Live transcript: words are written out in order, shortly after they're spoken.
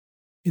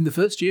In the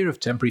first year of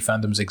Temporary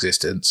Fandom's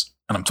existence,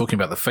 and I'm talking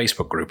about the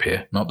Facebook group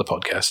here, not the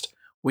podcast,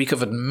 we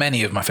covered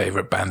many of my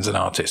favourite bands and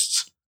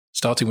artists.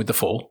 Starting with The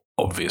Fall,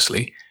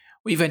 obviously,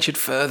 we ventured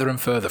further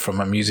and further from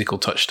a musical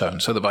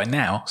touchstone, so that by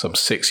now, some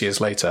 6 years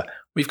later,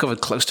 we've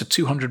covered close to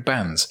 200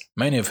 bands,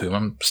 many of whom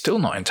I'm still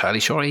not entirely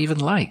sure I even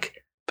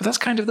like. But that's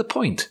kind of the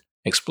point,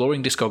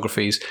 exploring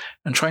discographies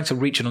and trying to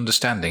reach an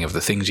understanding of the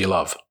things you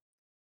love.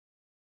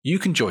 You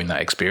can join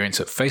that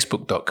experience at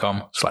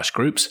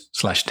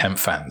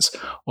facebook.com/groups/tempfans,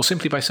 or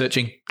simply by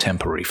searching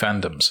Temporary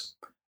Fandoms,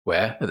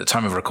 where, at the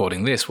time of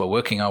recording this, we're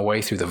working our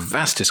way through the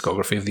vast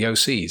discography of the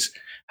OCs,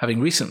 having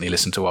recently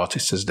listened to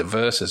artists as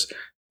diverse as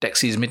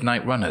Dexy's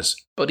Midnight Runners,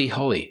 Buddy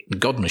Holly, and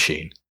God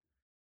Machine.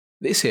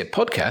 This here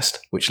podcast,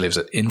 which lives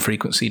at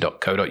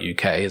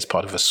infrequency.co.uk as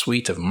part of a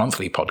suite of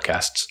monthly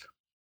podcasts,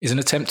 is an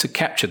attempt to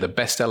capture the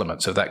best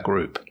elements of that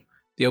group.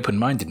 The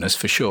open-mindedness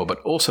for sure, but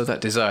also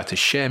that desire to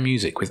share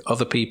music with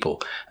other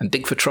people and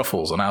dig for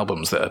truffles on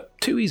albums that are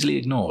too easily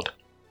ignored.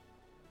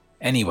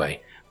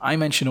 Anyway, I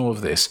mention all of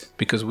this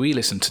because we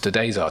listened to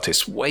today's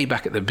artists way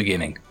back at the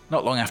beginning,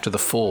 not long after The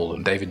Fall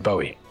and David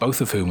Bowie,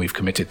 both of whom we've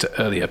committed to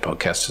earlier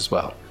podcasts as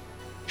well.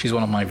 She's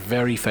one of my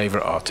very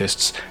favourite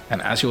artists,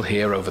 and as you'll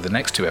hear over the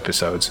next 2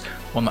 episodes,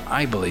 one that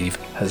I believe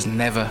has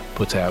never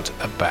put out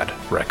a bad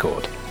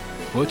record.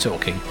 We're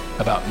talking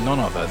about none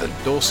other than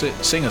Dorset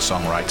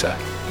singer-songwriter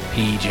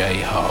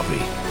PJ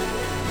Harvey.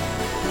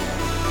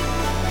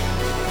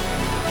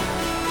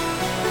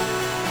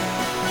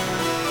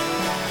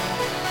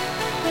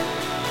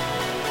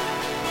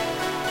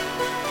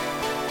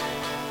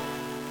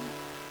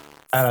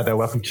 Hello there,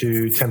 welcome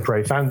to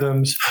Temporary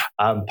Fandoms,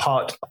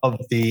 part of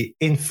the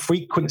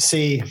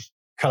Infrequency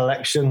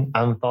collection,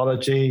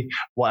 anthology,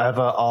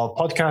 whatever, our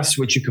podcasts,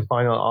 which you can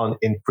find on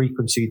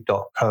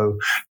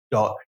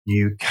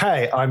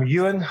infrequency.co.uk. I'm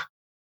Ewan.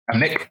 I'm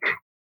Nick.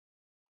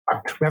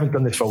 We haven't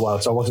done this for a while,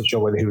 so I wasn't sure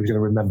whether he was going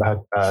to remember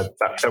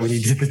that, so we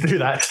needed to do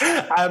that.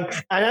 And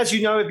as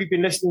you know, if you've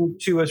been listening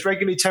to us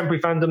regularly,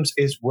 Temporary Fandoms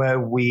is where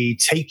we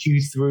take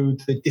you through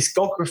the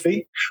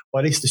discography, or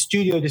at least the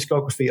studio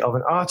discography of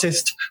an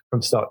artist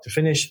from start to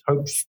finish.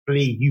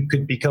 Hopefully you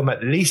could become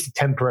at least a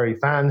temporary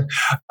fan.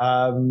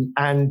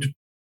 And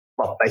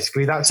well,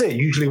 basically that's it.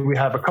 Usually we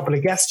have a couple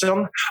of guests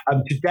on.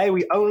 Today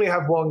we only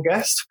have one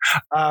guest.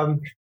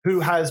 Who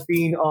has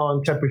been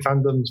on Temporary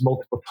Fandoms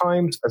multiple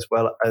times, as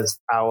well as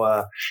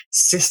our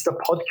sister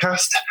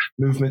podcast,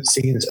 Movement,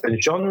 Scenes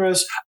and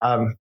Genres.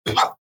 I've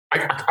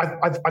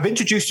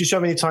introduced you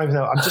so many times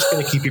now, I'm just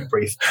going to keep it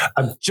brief.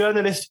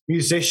 Journalist,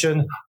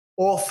 musician,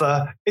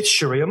 author, it's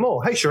Cherie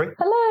Amour. Hey, Cherie.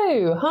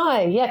 Hello.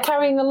 Hi. Yeah,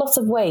 carrying a lot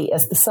of weight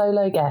as the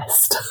solo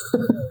guest.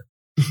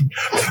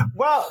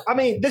 Well, I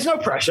mean, there's no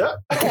pressure.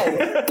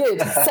 Okay,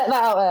 good. Set that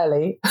out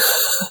early.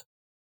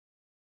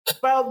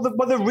 Well,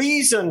 one of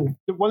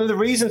the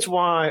reasons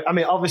why, I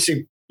mean,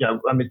 obviously, you know,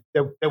 I mean,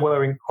 there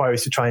were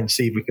inquiries to try and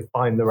see if we could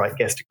find the right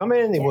guest to come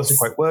in. It wasn't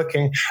quite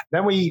working.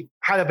 Then we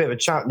had a bit of a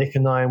chat, Nick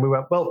and I, and we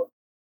went, well,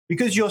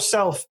 because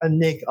yourself and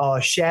Nick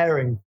are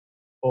sharing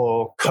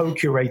or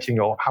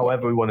co-curating, or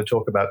however we want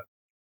to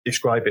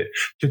describe it,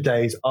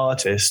 today's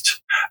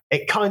artist,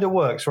 it kind of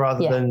works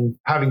rather than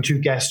having 2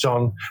 guests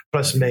on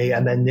plus me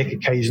and then Nick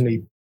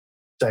occasionally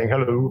saying,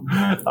 hello,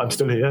 I'm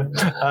still here.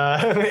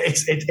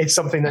 It's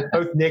something that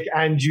both Nick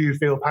and you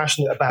feel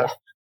passionate about.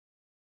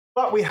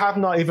 But we have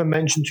not even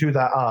mentioned who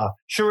that are.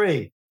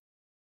 Cherie,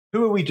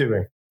 who are we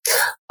doing?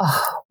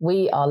 Oh,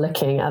 we are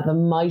looking at the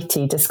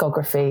mighty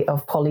discography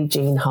of Polly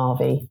Jean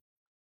Harvey.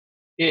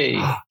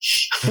 Yay.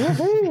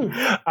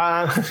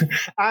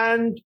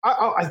 And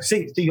I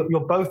think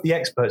you're both the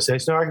experts here.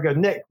 So I can go,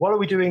 Nick, what are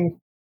we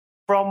doing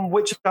from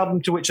which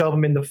album to which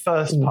album in the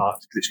first part?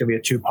 Because it's going to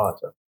be a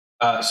 2-parter.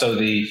 So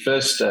the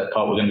first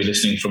part we're going to be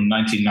listening from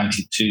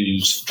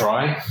 1992's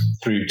Dry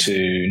through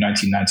to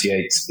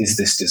 1998's Is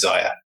This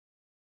Desire.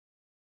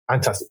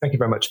 Fantastic. Thank you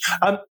very much.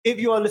 If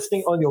you are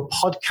listening on your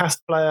podcast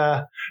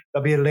player,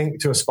 there'll be a link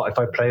to a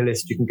Spotify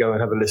playlist. You can go and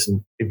have a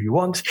listen if you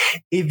want.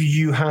 If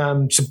you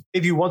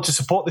want to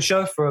support the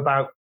show for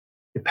about,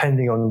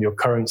 depending on your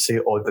currency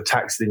or the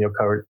taxes in your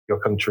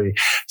country,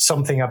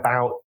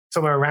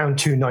 somewhere around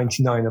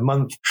 $2.99 a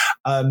month.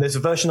 There's a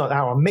version of that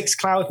on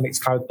Mixcloud,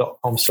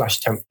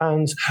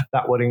 mixcloud.com/tempfans.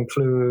 That would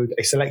include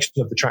a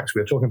selection of the tracks we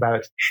were talking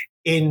about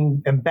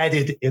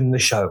embedded in the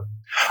show.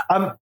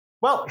 Well,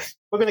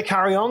 we're going to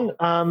carry on.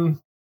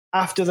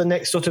 After the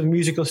next sort of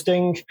musical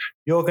sting,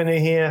 you're going to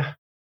hear,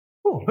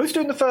 who's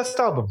doing the first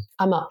album?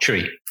 I'm up.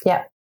 Cherie.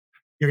 Yeah.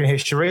 You're going to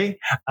hear Cherie.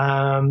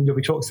 You'll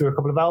be talking through a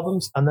couple of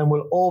albums, and then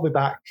we'll all be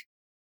back,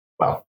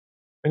 well,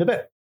 in a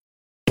bit.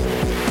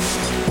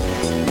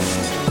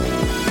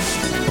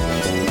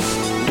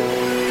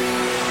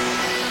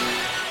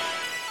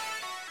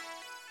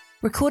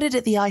 Recorded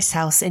at the Ice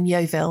House in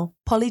Yeovil,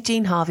 Polly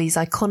Jean Harvey's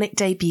iconic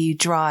debut,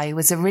 Dry,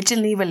 was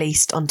originally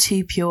released on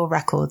 2 Pure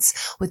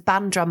Records, with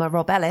band drummer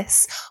Rob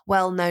Ellis,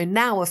 well known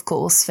now, of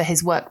course, for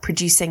his work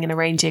producing and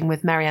arranging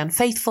with Marianne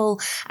Faithfull,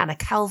 Anna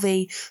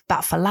Calvi,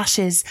 Bat for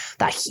Lashes,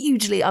 that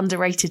hugely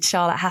underrated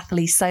Charlotte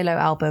Hatherley solo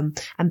album,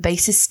 and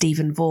bassist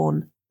Stephen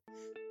Vaughan.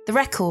 The The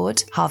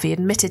record, Harvey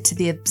admitted to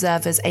The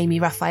Observer's Amy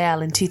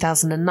Raphael in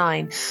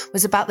 2009,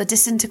 was about the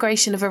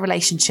disintegration of a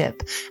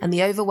relationship and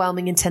the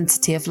overwhelming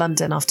intensity of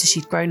London after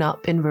she'd grown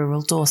up in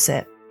rural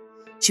Dorset.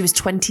 She was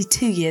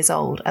 22 years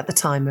old at the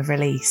time of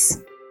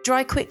release.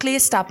 Dry quickly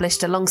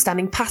established a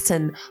long-standing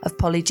pattern of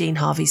Polly Jean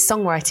Harvey's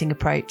songwriting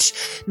approach,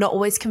 not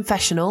always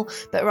confessional,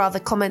 but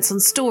rather comments on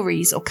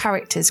stories or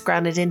characters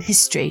grounded in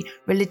history,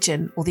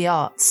 religion, or the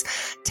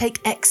arts.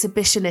 Take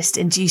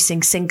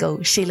exhibitionist-inducing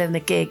single Sheila Na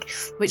Gig,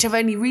 which I've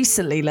only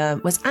recently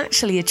learned was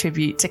actually a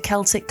tribute to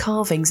Celtic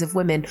carvings of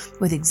women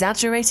with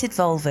exaggerated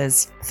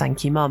vulvas.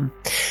 Thank you, Mum.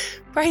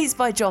 Praised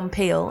by John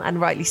Peel, and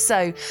rightly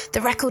so,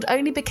 the record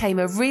only became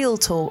a real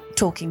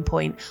talking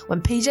point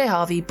when PJ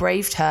Harvey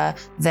braved her,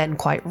 then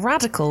quite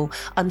radical,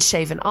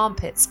 unshaven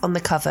armpits on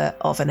the cover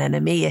of an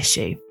NME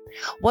issue.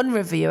 One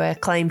reviewer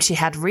claimed she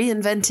had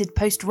reinvented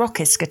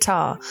post-rockist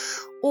guitar.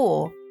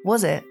 Or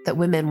was it that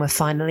women were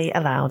finally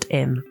allowed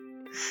in?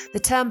 The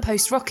term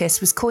post-rockist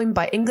was coined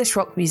by English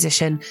rock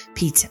musician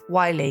Pete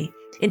Wiley.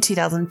 In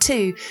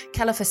 2002,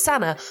 Keller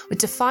Fasana would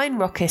define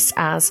rockist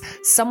as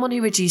someone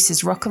who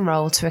reduces rock and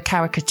roll to a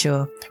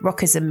caricature,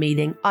 rockism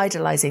meaning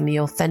idolising the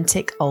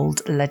authentic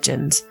old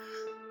legend.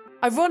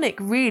 Ironic,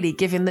 really,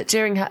 given that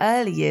during her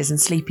early years in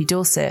sleepy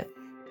Dorset,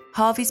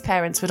 Harvey's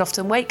parents would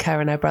often wake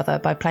her and her brother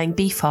by playing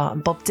Beefheart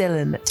and Bob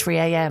Dylan at 3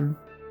 a.m.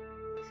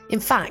 In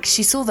fact,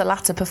 she saw the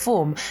latter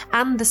perform,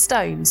 and the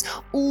Stones,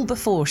 all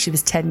before she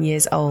was 10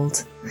 years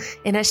old.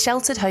 In her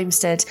sheltered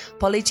homestead,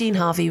 Polly Jean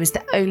Harvey was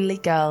the only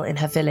girl in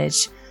her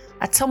village.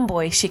 A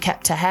tomboy, she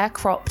kept her hair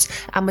cropped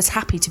and was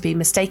happy to be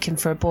mistaken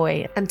for a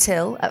boy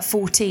until, at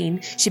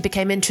 14, she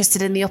became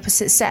interested in the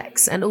opposite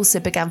sex and also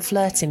began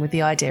flirting with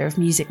the idea of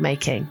music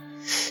making.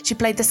 She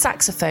played the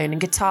saxophone and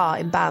guitar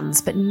in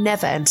bands, but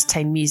never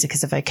entertained music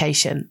as a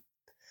vocation.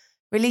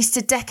 Released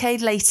a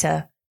decade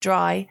later,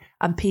 Dry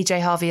and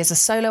PJ Harvey as a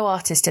solo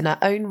artist in her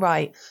own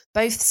right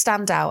both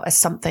stand out as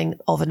something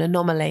of an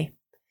anomaly.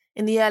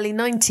 In the early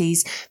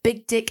 90s,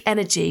 Big Dick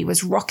Energy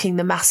was rocking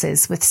the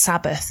masses with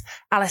Sabbath,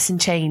 Alice in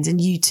Chains and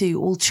U2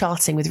 all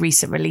charting with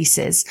recent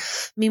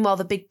releases. Meanwhile,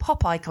 the big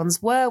pop icons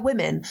were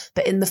women,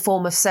 but in the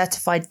form of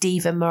certified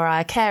diva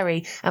Mariah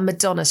Carey and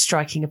Madonna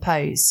striking a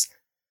pose.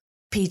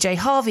 PJ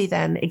Harvey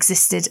then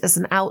existed as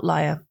an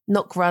outlier,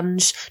 not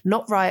grunge,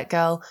 not Riot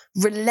Girl,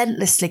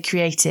 relentlessly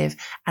creative,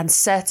 and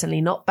certainly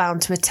not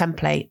bound to a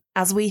template,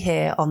 as we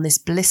hear on this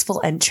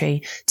blissful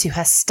entry to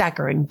her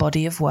staggering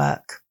body of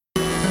work.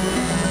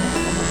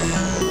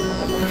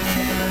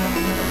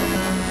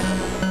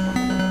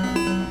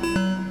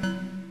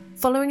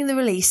 Following the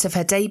release of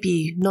her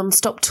debut,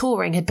 non-stop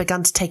touring had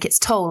begun to take its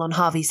toll on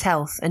Harvey's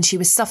health, and she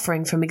was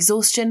suffering from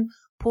exhaustion,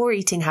 poor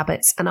eating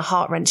habits, and a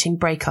heart-wrenching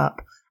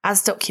breakup,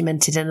 as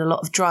documented in a lot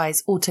of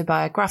Dry's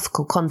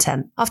autobiographical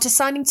content. After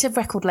signing to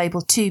record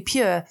label Too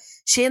Pure,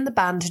 she and the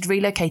band had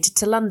relocated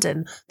to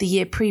London the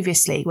year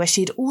previously, where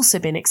she had also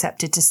been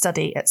accepted to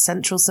study at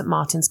Central St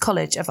Martin's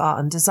College of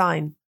Art and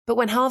Design. But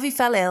when Harvey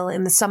fell ill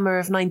in the summer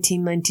of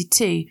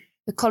 1992,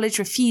 the college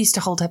refused to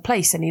hold her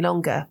place any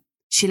longer.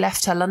 She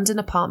left her London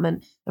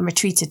apartment and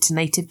retreated to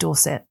native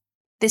Dorset.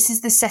 This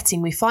is the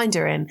setting we find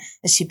her in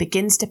as she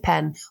begins to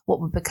pen what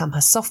would become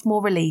her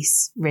sophomore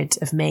release, Rid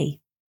of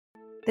Me.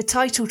 The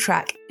title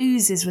track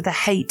oozes with the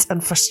hate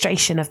and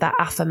frustration of that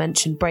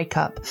aforementioned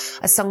breakup,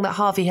 a song that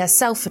Harvey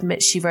herself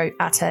admits she wrote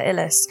at her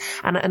illest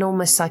and at an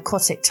almost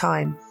psychotic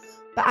time.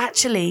 But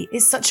actually,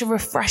 it's such a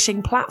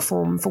refreshing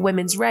platform for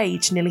women's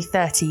rage nearly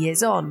 30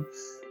 years on.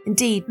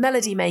 Indeed,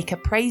 Melody Maker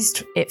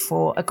praised it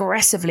for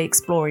aggressively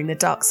exploring the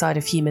dark side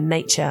of human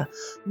nature.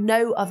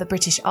 No other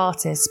British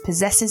artist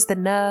possesses the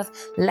nerve,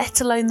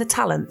 let alone the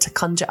talent, to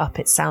conjure up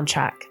its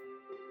soundtrack.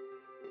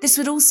 This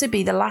would also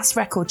be the last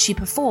record she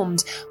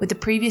performed with the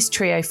previous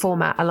trio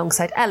format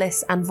alongside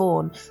Ellis and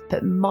Vaughan,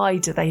 but my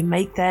do they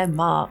make their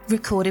mark.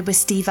 Recorded with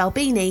Steve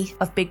Albini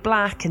of Big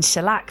Black and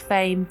Shellac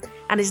fame,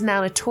 and is now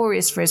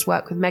notorious for his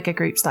work with mega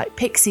groups like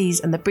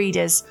Pixies and The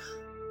Breeders,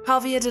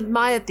 Harvey had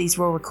admired these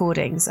raw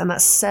recordings, and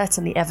that's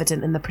certainly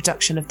evident in the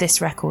production of this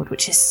record,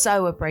 which is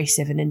so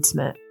abrasive and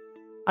intimate.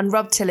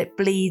 Unrubbed till it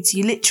bleeds,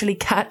 you literally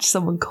catch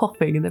someone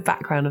coughing in the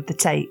background of the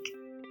take.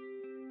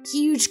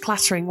 Huge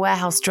clattering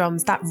warehouse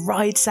drums, that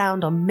ride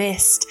sound on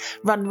Mist,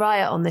 run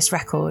riot on this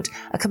record,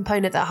 a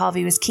component that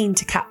Harvey was keen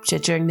to capture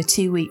during the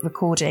 2-week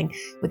recording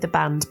with the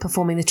band,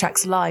 performing the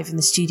tracks live in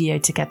the studio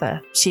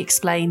together. She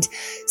explained,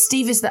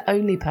 "Steve is the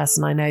only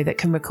person I know that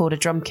can record a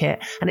drum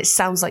kit, and it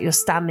sounds like you're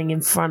standing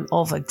in front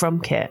of a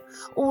drum kit.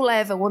 All I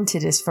ever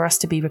wanted is for us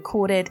to be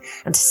recorded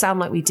and to sound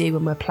like we do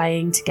when we're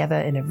playing together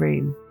in a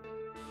room."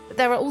 But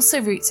there are also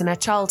roots in her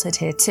childhood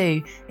here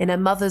too, in her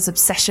mother's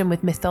obsession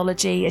with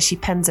mythology as she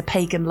pens a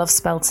pagan love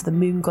spell to the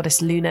moon goddess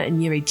Luna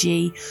and Yuri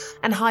G,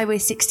 and Highway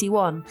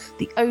 61,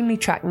 the only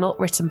track not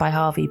written by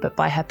Harvey but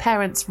by her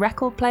parents'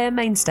 record player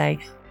mainstay,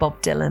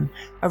 Bob Dylan,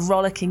 a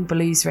rollicking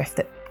blues riff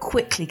that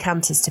quickly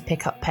canters to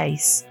pick up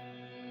pace.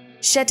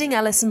 Shedding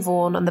Ellis and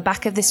Vaughan on the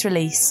back of this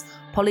release,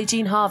 Polly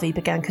Jean Harvey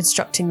began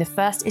constructing the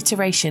first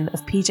iteration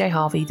of PJ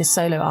Harvey the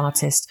solo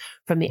artist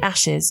from the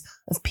ashes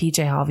of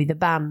PJ Harvey the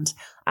band,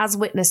 as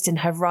witnessed in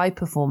her Rye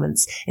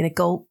performance in a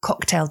gold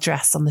cocktail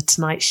dress on The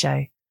Tonight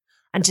Show.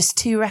 And just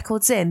two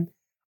records in,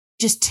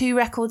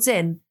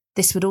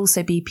 this would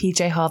also be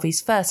PJ Harvey's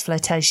first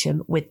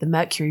flirtation with the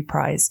Mercury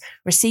Prize,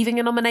 receiving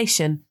a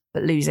nomination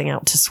but losing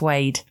out to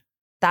Suede.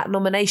 That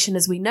nomination,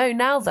 as we know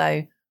now,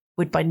 though,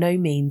 would by no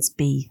means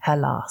be her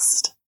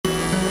last.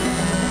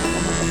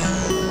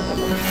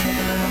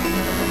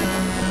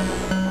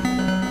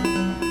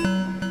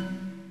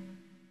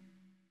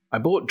 I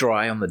bought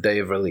Dry on the day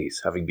of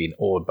release, having been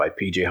awed by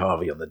PJ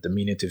Harvey on the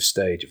diminutive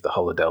stage of the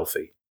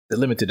Holodelphi, the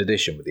limited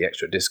edition with the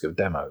extra disc of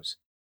demos.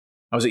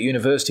 I was at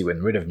university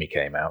when Rid of Me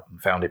came out and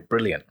found it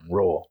brilliant and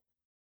raw.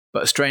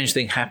 But a strange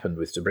thing happened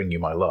with To Bring You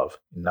My Love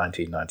in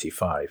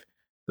 1995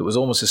 that was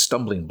almost a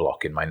stumbling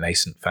block in my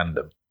nascent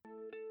fandom.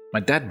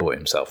 My dad bought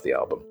himself the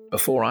album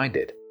before I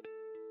did.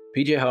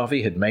 PJ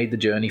Harvey had made the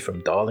journey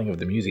from darling of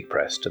the music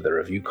press to the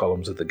review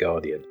columns of The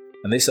Guardian,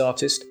 and this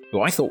artist,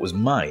 who I thought was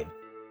mine,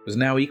 was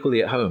now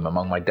equally at home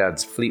among my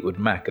dad's Fleetwood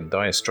Mac and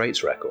Dire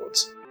Straits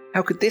records.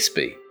 How could this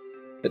be?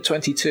 At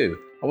 22,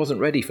 I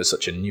wasn't ready for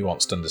such a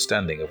nuanced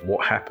understanding of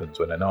what happens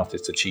when an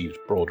artist achieves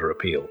broader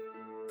appeal.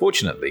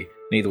 Fortunately,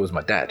 neither was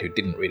my dad, who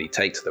didn't really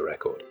take to the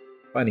record,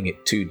 finding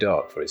it too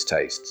dark for his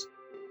tastes.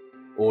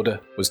 Order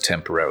was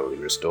temporarily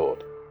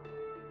restored.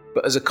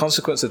 But as a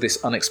consequence of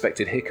this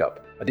unexpected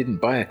hiccup, I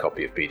didn't buy a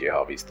copy of PJ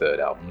Harvey's third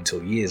album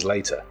until years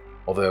later,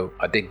 although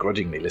I did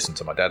grudgingly listen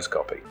to my dad's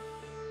copy.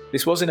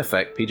 This was in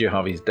effect PJ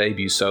Harvey's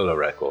debut solo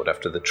record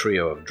after the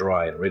trio of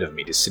Dry and Rid of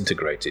Me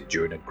disintegrated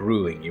during a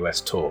grueling US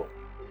tour.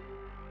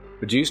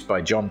 Produced by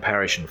John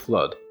Parrish and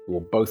Flood, who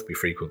will both be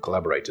frequent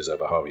collaborators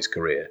over Harvey's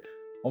career,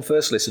 on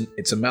first listen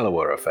it's a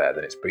mellower affair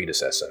than its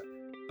predecessor,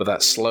 but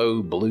that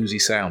slow, bluesy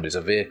sound is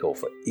a vehicle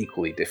for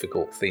equally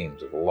difficult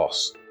themes of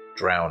loss,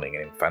 drowning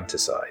and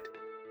infanticide.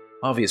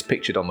 Harvey is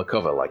pictured on the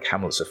cover like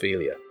Hamlet's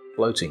Ophelia,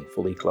 floating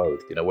fully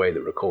clothed in a way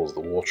that recalls the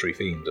watery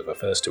themes of her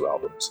first two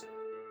albums.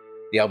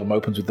 The album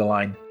opens with the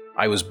line,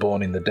 "I was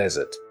born in the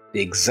desert," the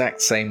exact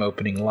same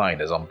opening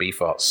line as on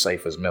Beefheart's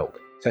Safe as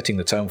Milk, setting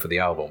the tone for the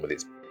album with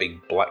its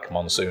big black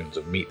monsoons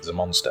of Meet the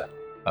Monster,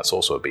 that's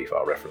also a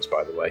Beefheart reference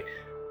by the way,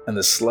 and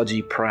the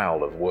sludgy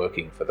prowl of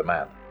Working for the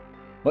Man.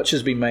 Much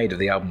has been made of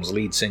the album's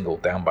lead single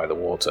Down by the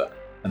Water,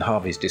 and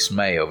Harvey's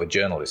dismay over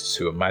journalists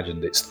who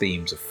imagined its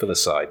themes of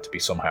filicide to be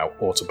somehow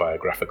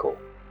autobiographical.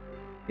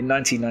 In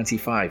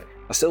 1995,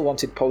 I still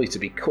wanted Polly to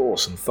be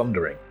coarse and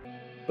thundering,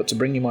 but To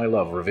Bring You My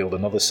Love revealed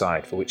another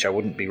side for which I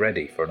wouldn't be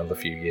ready for another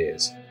few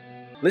years.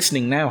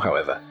 Listening now,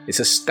 however, it's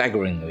a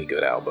staggeringly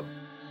good album,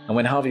 and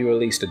when Harvey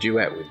released a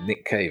duet with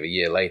Nick Cave a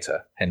year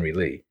later, Henry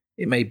Lee,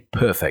 it made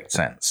perfect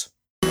sense.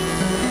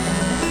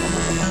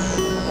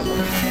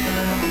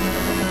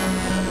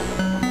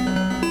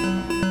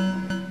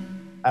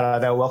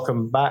 Hello,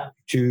 welcome back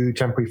to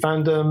Temporary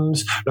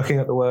Fandoms, looking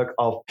at the work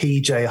of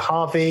PJ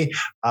Harvey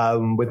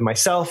with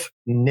myself,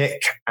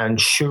 Nick, and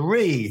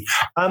Cherie.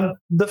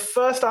 The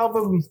first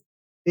album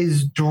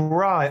is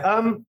Dry.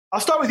 I'll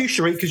start with you,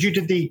 Cherie, because you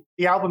did the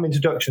album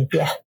introduction.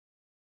 Yeah.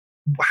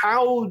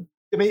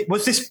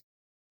 Was this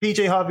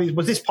PJ Harvey's,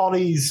 was this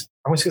Polly's,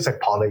 I'm just going to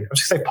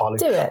say Polly.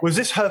 Do it. Was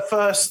this her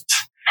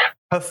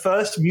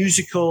first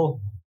musical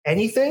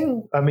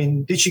anything? I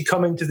mean, did she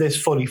come into this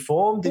fully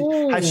formed?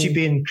 Had she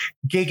been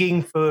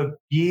gigging for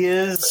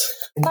years?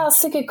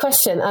 That's a good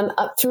question. And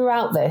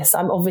throughout this,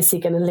 I'm obviously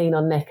going to lean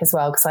on Nick as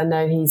well, because I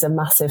know he's a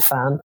massive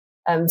fan.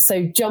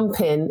 So jump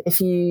in if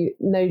you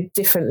know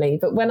differently.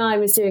 But when I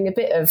was doing a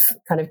bit of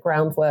kind of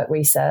groundwork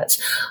research,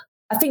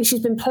 I think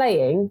she's been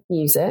playing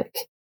music.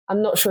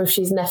 I'm not sure if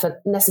she's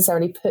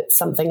necessarily put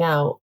something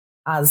out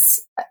as,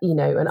 you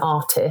know, an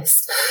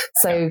artist.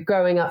 So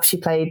growing up, she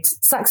played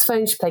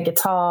saxophone, she played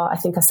guitar. I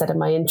think I said in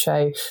my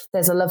intro,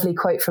 there's a lovely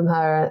quote from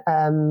her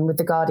with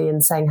The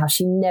Guardian saying how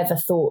she never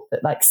thought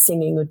that like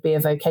singing would be a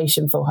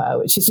vocation for her,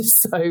 which is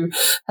just so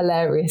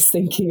hilarious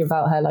thinking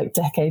about her like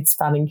decade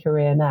spanning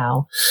career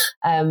now.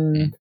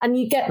 And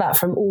you get that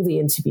from all the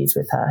interviews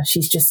with her.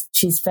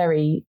 She's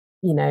very,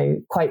 you know,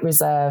 quite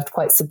reserved,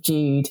 quite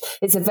subdued.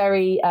 It's a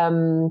very,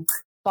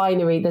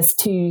 binary. There's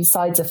two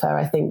sides of her,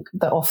 I think,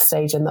 the off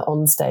stage and the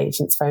on stage,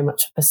 and it's very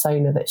much a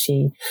persona that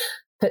she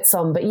puts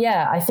on. But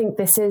yeah, I think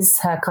this is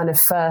her kind of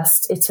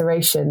first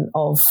iteration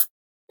of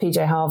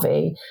PJ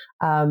Harvey.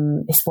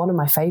 It's one of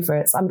my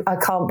favorites. I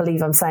can't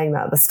believe I'm saying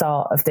that at the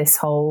start of this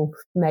whole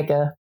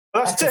mega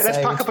That's it. Let's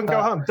pack up and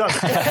go home. Done.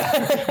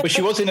 But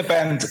she was in a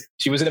band.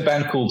 She was in a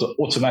band called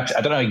Automatic.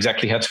 I don't know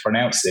exactly how to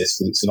pronounce this,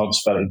 but it's an odd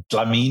spelling.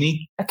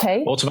 Dlamini.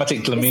 Okay. Automatic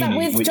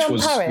Dlamini, which John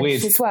was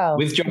Parrish as well?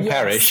 With John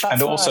Parrish,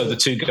 and also the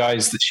two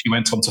guys that she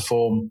went on to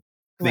form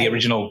the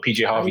original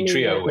PJ Harvey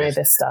trio with.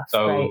 This stuff,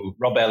 so right.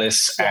 Rob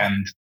Ellis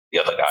and the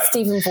other guy,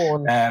 Stephen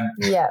Vaughan.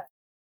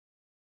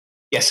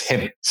 Yes,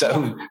 him.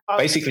 So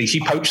basically,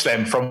 she poached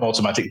them from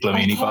Automatic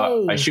Dlamini,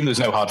 but I assume there's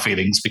no hard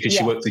feelings because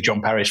she worked with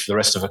John Parrish for the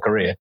rest of her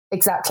career.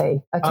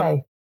 Exactly.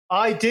 Okay.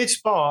 I did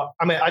spot.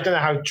 I mean, I don't know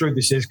how true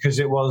this is because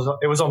it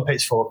was on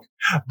Pitchfork,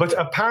 but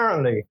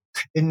apparently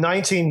in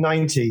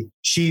 1990,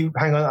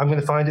 hang on, I'm going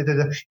to find it.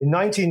 In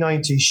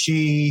 1990,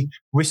 she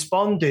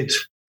responded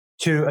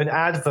to an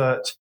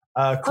advert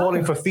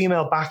calling for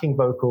female backing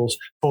vocals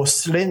for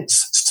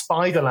Slint's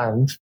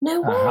Spiderland.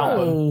 No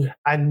way.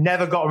 And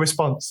never got a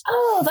response.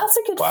 Oh, that's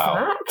a good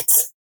fact.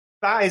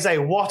 That is a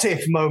what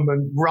if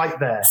moment right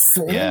there.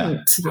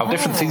 Slint, How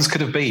different things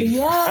could have been.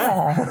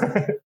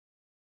 Yeah.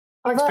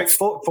 Thanks,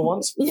 Pitchfork, for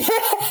once. Yeah.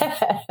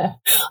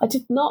 I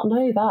did not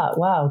know that.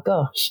 Wow,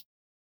 gosh.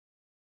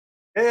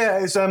 Yeah,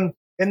 it's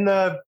in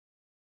the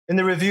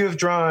review of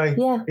Dry.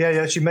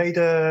 Yeah. She made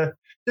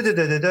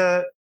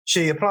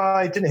she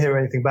applied, didn't hear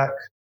anything back,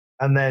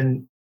 and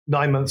then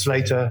 9 months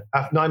later,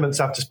 9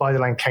 months after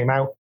Spiderland came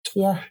out,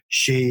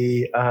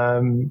 she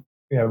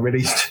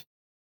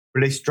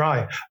released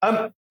Dry.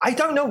 I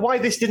don't know why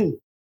this didn't.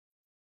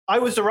 I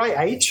was the right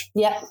age.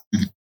 Yeah.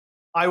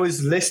 I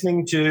was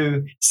listening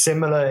to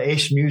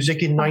similar-ish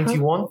music in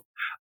 '91.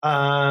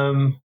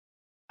 And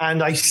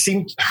I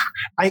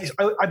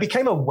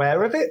became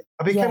aware of it.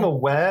 I became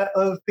aware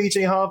of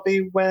PJ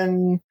Harvey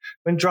when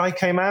Dry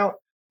came out.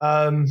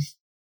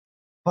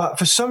 But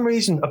for some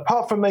reason,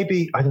 apart from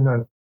maybe, I don't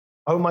know,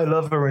 Oh My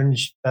Lover and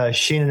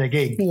Sheen and a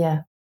Gig,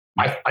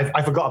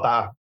 I forgot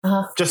about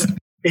her. Just,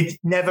 it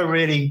never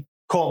really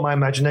caught my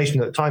imagination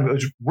at the time. It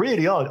was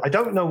really odd. I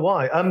don't know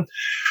why.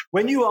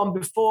 When you were on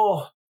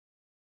before,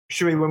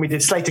 Sheree, when we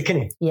did Slater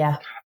Kinney. Yeah.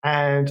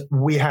 And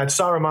we had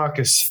Sarah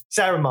Marcus,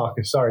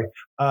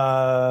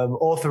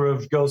 author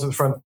of Girls at the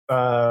Front,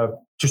 to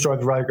Drive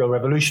the Riot Girl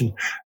Revolution.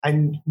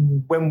 And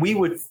when we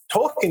were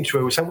talking to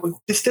her, we said, well,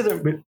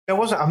 there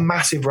wasn't a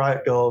massive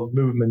Riot Girl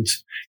movement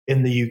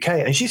in the UK.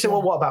 And she said,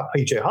 well, what about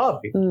PJ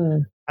Harvey?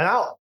 And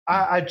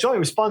our joint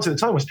response at the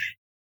time was,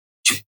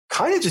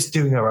 kind of just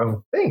doing her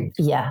own thing.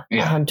 Yeah,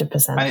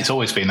 100%. And it's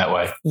always been that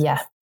way. Yeah.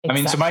 Exactly. I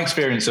mean, so my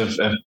experience of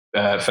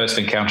first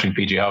encountering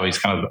PJ Harvey is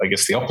kind of, I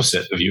guess, the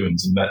opposite of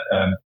Ewan's, in that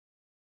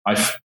I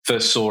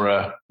first saw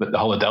her at the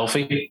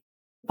Holodelphi,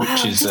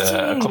 which is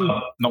a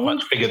club not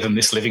much bigger than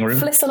this living room.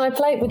 Fliss and I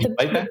played with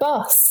the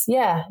bus.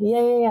 Yeah.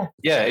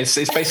 Yeah, it's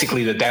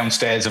basically the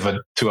downstairs of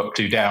a 2 up,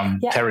 2 down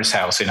terrace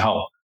house in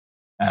Hull.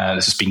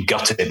 This has been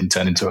gutted and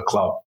turned into a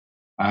club.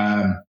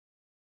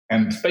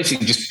 And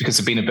basically just because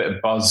there'd been a bit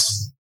of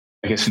buzz,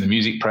 I guess, from the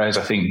music prayers,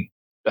 I think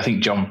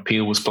John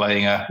Peel was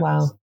playing her.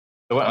 Wow.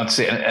 I went on to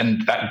see it,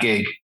 and that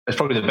gig was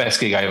probably the best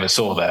gig I ever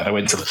saw there. I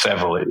went to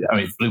several. It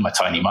blew my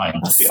tiny mind,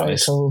 to be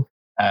honest. Cool.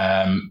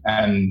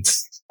 And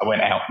I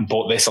went out and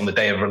bought this on the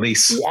day of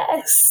release.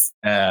 Yes.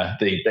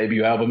 The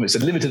debut album. It's a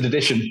limited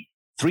edition,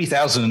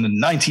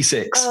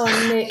 3,096.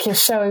 Oh, Nick, you're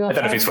showing off. I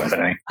don't know if it's worth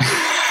anything.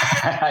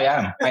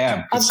 I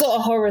am. I've got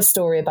a horror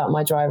story about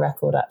my Dry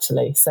record,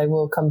 actually, so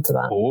we'll come to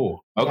that.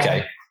 Oh,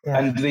 okay. Yeah.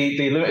 And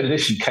the limited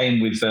edition came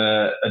with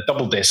a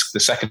double disc. The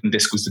second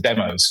disc was the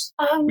demos,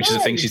 which is the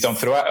thing she's done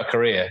throughout her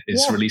career,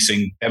 is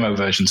releasing demo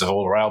versions of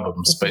all her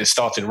albums. But it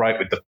started right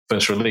with the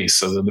first release.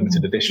 So the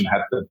limited edition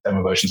had the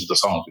demo versions of the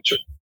songs, which are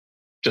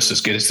just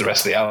as good as the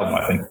rest of the album,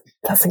 I think.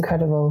 That's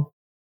incredible.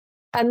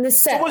 And the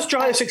set... So was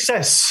Dry a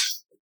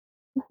success?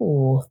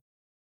 Ooh.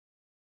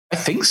 I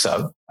think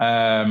so.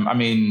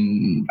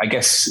 I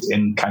guess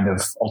in kind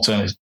of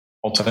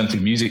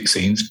alternative music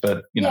scenes,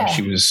 but,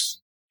 she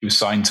was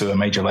signed to a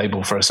major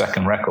label for a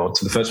second record.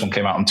 So the first one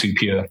came out on Too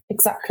Pure.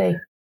 Exactly.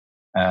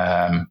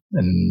 I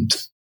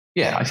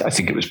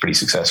think it was pretty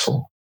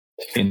successful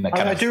in that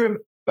kind of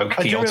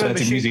low-key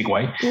alternative music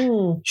way.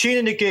 Sheen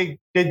and the Gig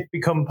did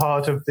become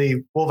part of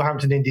the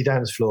Wolverhampton indie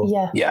dance floor.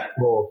 Yeah.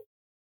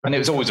 And it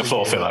was always a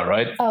floor filler,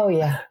 right? Oh,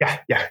 yeah.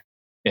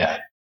 Yeah.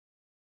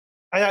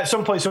 And at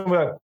some point, someone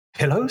were like,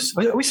 pillows?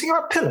 Are we singing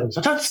about pillows?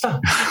 I don't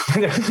understand.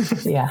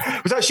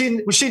 Yeah. Was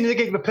Sheen and the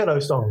Gig the pillow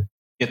song?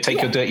 Yeah,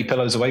 take your dirty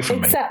pillows away from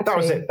me. That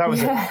was it.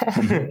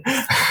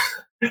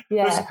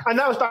 Yeah. And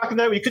that was back in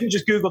there where you couldn't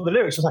just Google the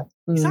lyrics. I was like,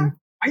 is that,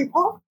 wait,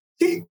 what?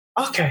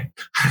 Okay.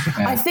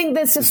 I think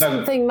there's just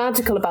something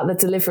magical about the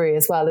delivery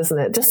as well, isn't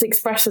it? Just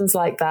expressions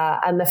like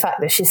that, and the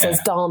fact that she says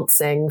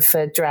dancing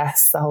for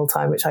Dress the whole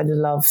time, which I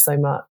love so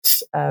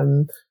much.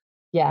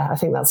 I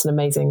think that's an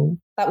amazing...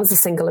 That was a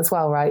single as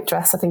well, right?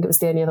 Dress, I think it was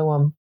the only other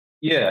one.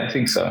 Yeah, I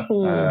think so.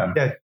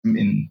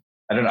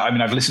 I don't know.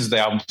 I've listened to the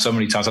album so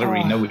many times. I don't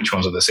really know which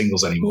ones are the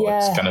singles anymore. Yeah.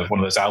 It's kind of one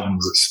of those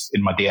albums that's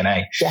in my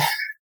DNA. Yeah.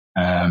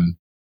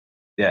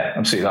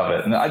 Absolutely love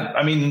it.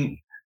 And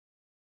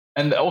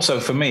and also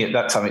for me at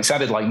that time, it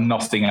sounded like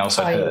nothing else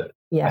I'd heard.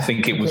 Yeah, I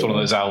think it was one of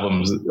those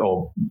albums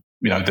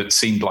that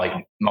seemed like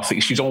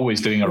nothing. She's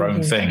always doing her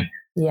own thing.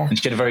 Yeah. And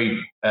she had a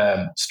very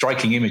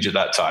striking image at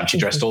that time. She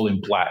dressed all in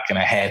black and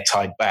her hair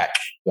tied back.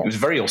 Yeah. It was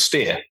very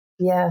austere.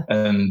 Yeah.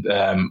 And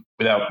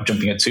without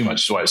jumping in too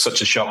much, it was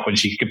such a shock when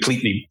she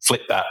completely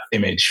flipped that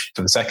image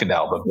for the second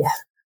album. Yeah.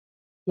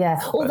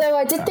 Yeah. Although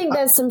I did think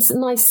there's some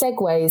nice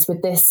segues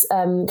with this,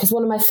 because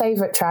one of my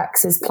favourite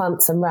tracks is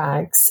Plants and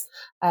Rags.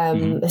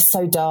 It's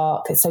so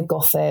dark, it's so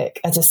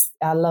gothic.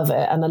 I love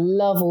it. And I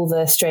love all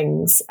the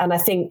strings. And I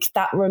think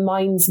that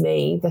reminds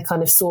me, the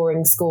kind of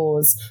soaring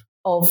scores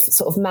of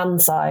sort of Man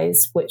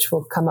Size, which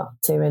we'll come up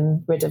to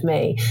in Rid of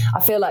Me. I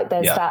feel like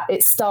there's that,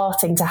 it's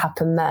starting to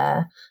happen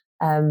there.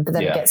 But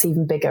then it gets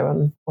even bigger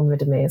on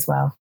Rid of Me as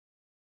well.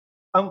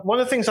 One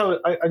of the things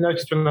I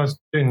noticed when I was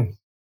doing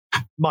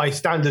my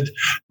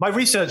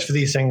research for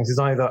these things is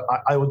either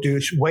I will do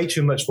way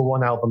too much for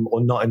one album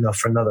or not enough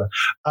for another.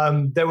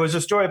 There was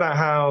a story about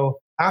how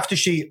after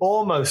she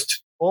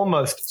almost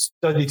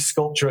studied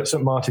sculpture at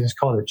St. Martin's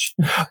College,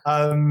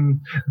 the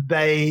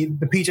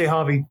PJ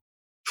Harvey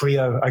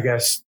trio, I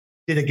guess,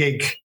 did a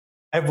gig.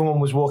 Everyone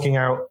was walking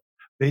out.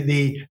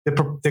 The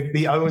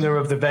owner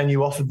of the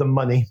venue offered them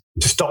money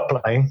to stop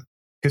playing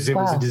because it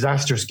was a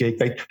disastrous gig.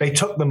 They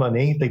took the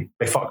money.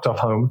 They fucked off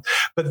home.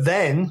 But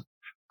then,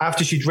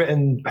 after she'd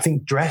written, I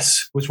think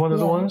Dress was one of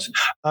the ones,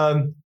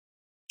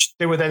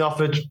 they were then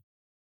offered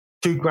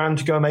 $2,000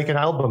 to go make an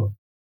album.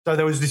 So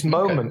there was this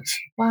moment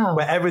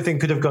where everything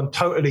could have gone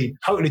totally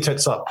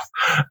tits up.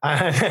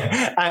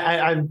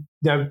 And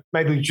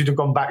maybe we should have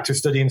gone back to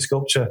studying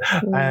sculpture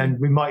and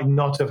we might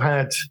not have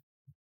had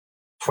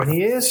 20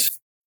 years,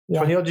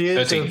 20 odd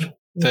years.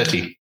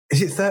 30.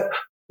 Is it 30?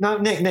 No,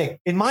 Nick,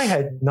 in my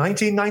head,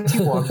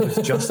 1991 was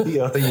just the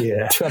other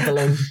year.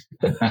 Troubling.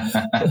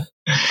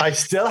 I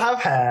still have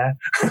hair.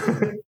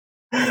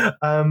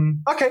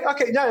 Okay.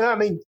 No,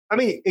 I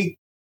mean,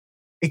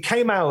 it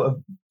came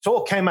out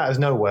as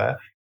nowhere.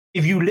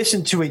 If you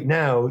listen to it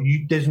now,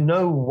 there's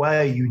no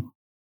way you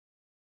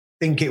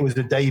think it was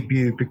a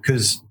debut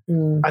because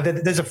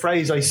there's a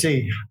phrase I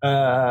see.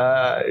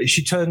 They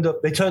turned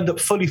up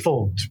fully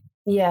formed.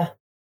 Yeah.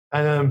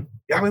 And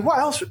what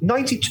else?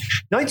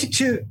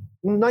 92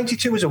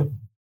 was a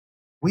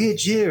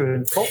weird year.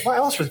 And what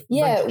else was?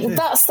 Yeah,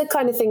 that's the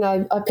kind of thing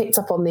I picked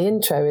up on the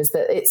intro, is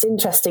that it's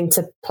interesting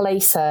to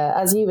place her,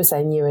 as you were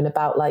saying, Ewan,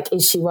 about like,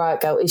 is she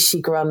riot girl? Is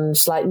she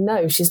grunge? Like,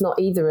 no, she's not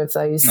either of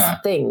those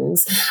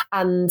things.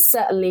 And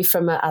certainly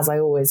as I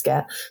always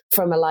get,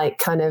 from a like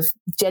kind of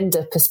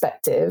gender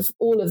perspective,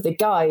 all of the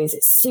guys,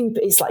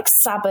 it's like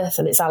Sabbath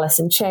and it's Alice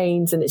in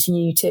Chains and it's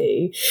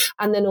U2.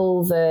 And then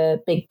all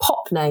the big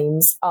pop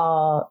names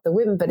are the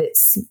women, but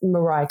it's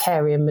Mariah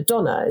Carey and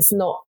Madonna. It's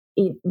not,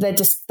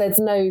 there's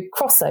no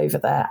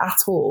crossover there at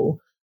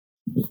all.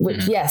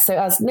 Which, so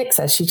as Nick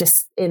says, she's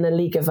just in a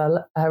league of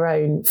her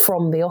own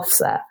from the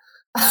offset.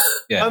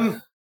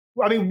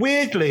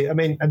 Weirdly,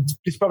 and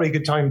it's probably a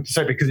good time to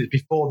say because it's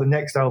before the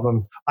next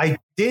album, I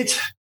did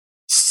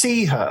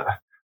see her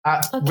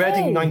at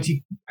Reading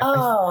 90.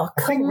 I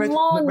think Reading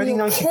 92.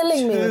 You're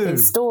killing me with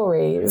these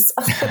stories.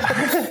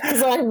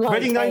 Because I'm like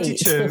Reading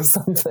 92.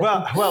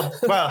 Well,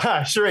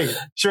 Cherie,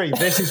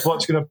 this is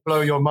what's going to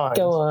blow your mind.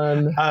 Go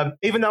on.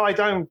 Even though I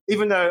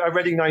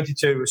Reading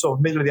 92 was sort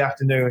of middle of the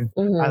afternoon,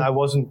 and I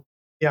wasn't,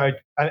 and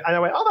I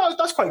went, oh,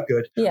 that's quite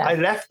good. Yeah. I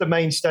left the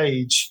main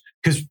stage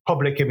because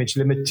Public Image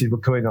Limited were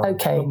going on.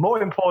 Okay. But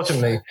more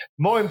importantly,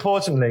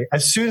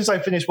 as soon as I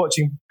finished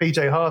watching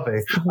PJ Harvey,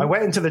 I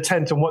went into the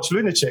tent and watched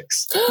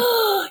Lunatics.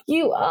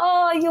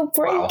 You're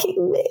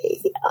breaking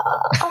me.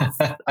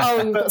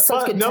 Oh, you've got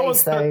such good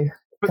taste, though.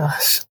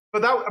 Gosh.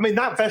 But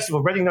that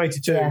festival, Reading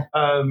 92,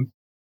 the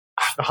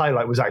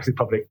highlight was actually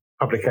Public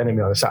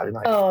Enemy on a Saturday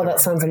night. Oh,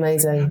 that sounds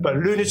amazing. But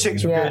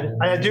Lunatics were good.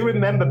 And I do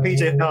remember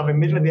PJ Harvey,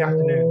 middle of the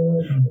afternoon.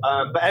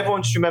 But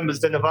everyone just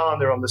remembers the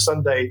Nirvana on the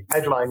Sunday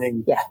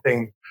headlining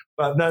thing.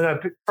 But no,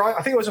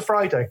 I think it was a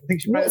Friday. I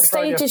think what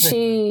stage is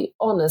she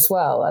on as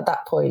well at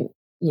that point,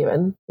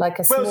 Ewan? Like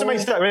it was the main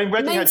stage.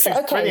 Reading had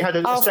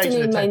a stage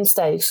in the main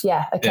stage.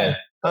 Yeah, okay. Yeah.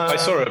 I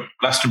saw her at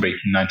Glastonbury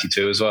in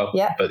 92 as well.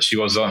 Yeah. But she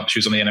was on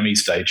the NME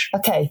stage.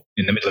 Okay.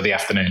 In the middle of the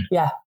afternoon.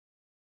 Yeah.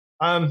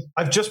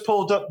 I've just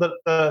pulled up the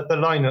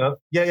lineup.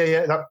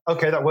 Yeah.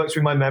 That works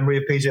with my memory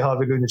of PJ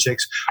Harvey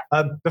Lunatics.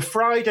 The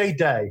Friday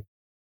day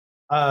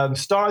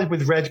started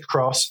with Red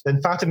Cross,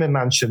 then Fatima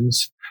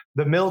Mansions,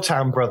 the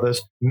Milltown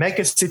Brothers,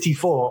 Mega City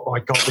 4. Oh my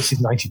God, this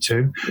is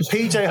 92.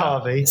 PJ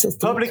Harvey,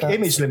 Public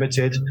Image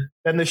Limited,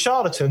 then the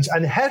Charlatans,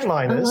 and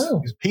headliners.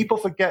 Because people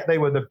forget they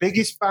were the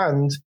biggest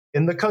band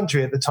in the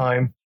country at the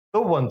time,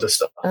 the Wonder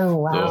Star. Oh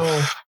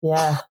wow!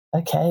 Yeah.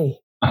 Okay.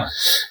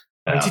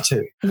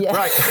 92. Yeah.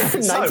 Right.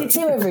 92,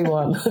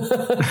 everyone.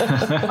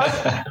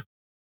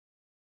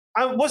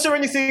 Was there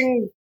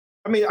anything,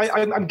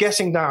 I'm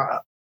guessing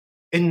that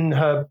in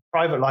her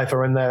private life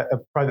or in there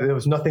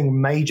was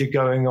nothing major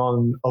going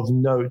on of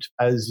note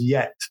as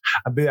yet.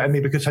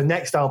 Because her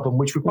next album,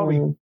 which we probably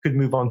could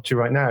move on to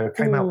right now,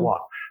 came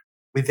out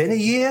within a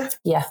year?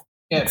 Yeah.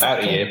 Yeah,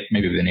 about a year,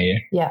 maybe within a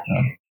year. Yeah.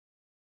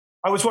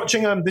 I was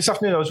watching, this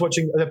afternoon,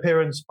 an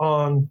appearance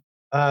on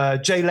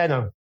Jay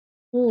Leno.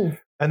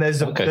 And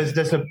there's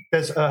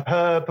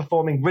her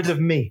performing "Rid of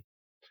Me"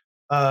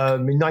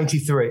 in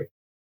 '93,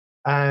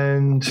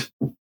 and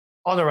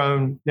on her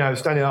own,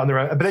 standing on her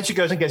own. But then she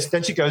goes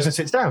and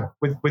sits down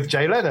with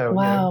Jay Leno.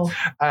 Wow!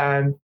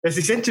 And there's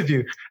this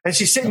interview, and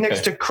she's sitting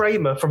next to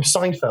Kramer from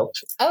Seinfeld,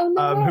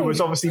 who was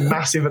obviously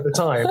massive at the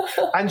time,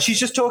 and she's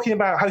just talking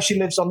about how she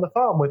lives on the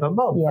farm with her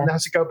mum and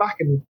has to go back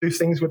and do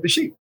things with the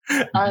sheep,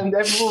 and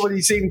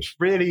everybody seemed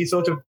really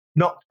sort of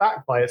knocked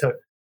back by it. So,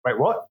 wait,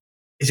 what?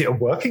 Is it a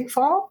working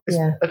farm? Is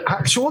it an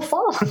actual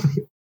farm?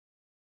 But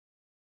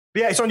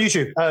yeah, it's on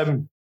YouTube.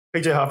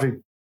 PJ Harvey,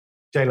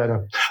 Jay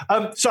Leno.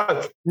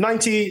 So,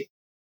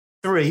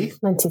 93.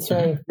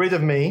 Rid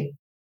of Me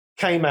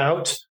came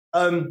out.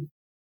 I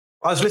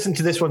was listening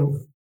to this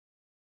one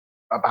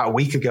about a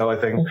week ago, I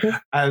think. Mm-hmm.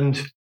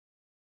 And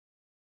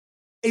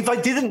if I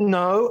didn't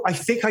know, I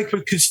think I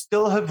could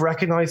still have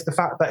recognized the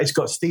fact that it's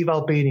got Steve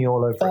Albini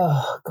all over it.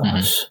 Oh,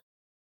 gosh.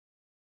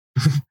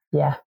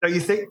 Yeah. Don't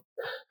you think?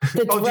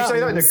 Did you say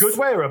that in a good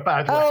way or a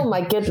bad way? Oh,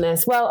 my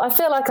goodness. Well, I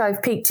feel like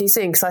I've peaked too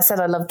soon because I said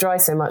I love Dry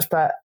so much,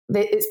 but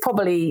it's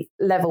probably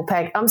level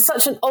peg. I'm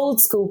such an old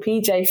school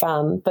PJ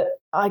fan, but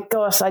I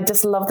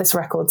just love this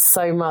record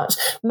so much,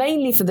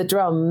 mainly for the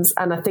drums.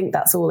 And I think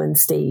that's all in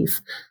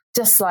Steve.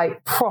 Just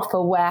like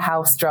proper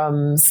warehouse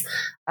drums,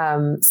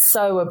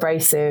 so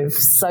abrasive,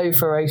 so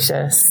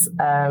ferocious.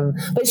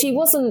 But she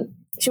wasn't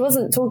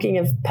talking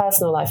of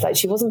personal life. Like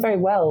she wasn't very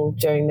well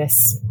during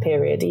this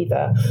period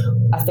either.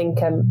 I think,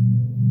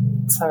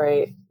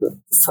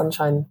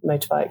 Sunshine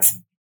Motorbikes.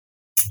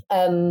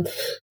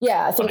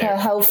 I think her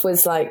health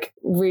was like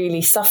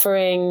really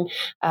suffering.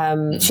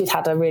 She'd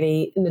had a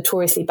really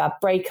notoriously bad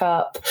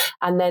breakup.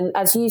 And then,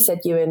 as you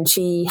said, Ewan,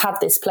 she had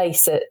this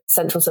place at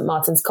Central St.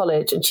 Martin's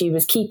College and she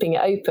was keeping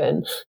it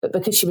open. But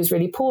because she was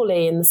really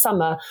poorly in the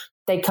summer,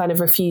 they kind of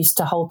refused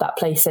to hold that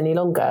place any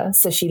longer.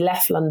 So she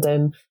left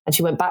London and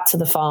she went back to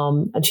the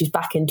farm and she's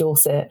back in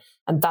Dorset.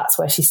 And that's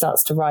where she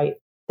starts to write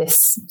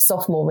this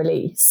sophomore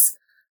release,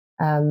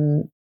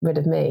 Rid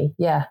of Me.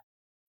 Yeah.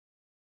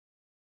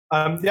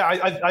 I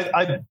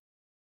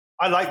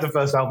like the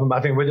first album.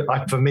 I think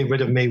for me,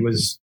 Rid of Me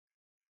was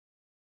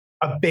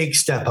a big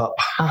step up.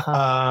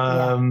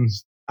 And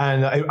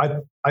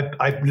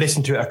I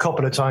listened to it a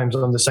couple of times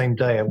on the same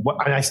day, and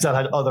I still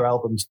had other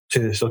albums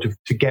to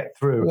get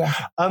through. Yeah.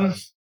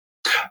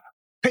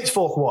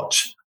 Pitchfork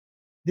Watch,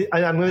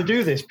 and I'm going to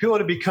do this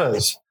purely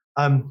because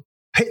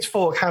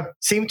Pitchfork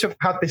seemed to have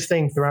had this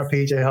thing throughout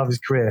PJ Harvey's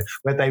career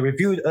where they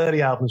reviewed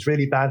early albums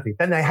really badly.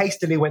 Then they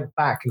hastily went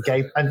back and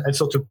gave and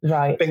sort of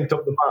binked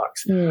up the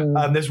marks.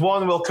 There's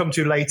one we'll come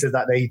to later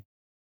that they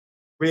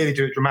really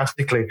do it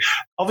dramatically.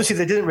 Obviously,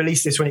 they didn't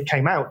release this when it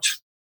came out,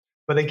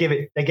 but they gave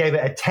it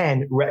a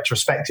 10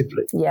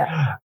 retrospectively.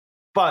 Yeah.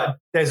 But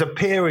there's a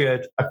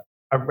period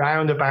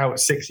around about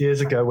 6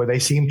 years ago where they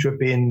seem to have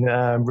been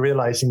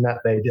realizing that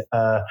they'd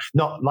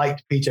not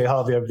liked PJ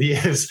Harvey over the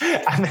years,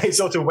 and they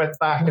sort of went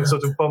back and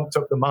sort of bumped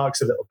up the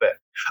marks a little bit.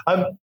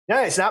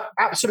 It's an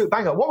absolute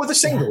banger. What were the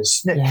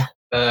singles, Nick? Yeah.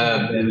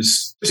 It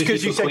was just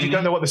because you said Queenie. You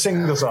don't know what the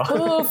singles are.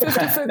 Oh,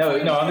 50-foot no,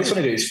 on this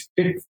one it is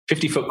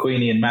 50-Foot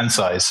Queenie and Man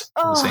Size.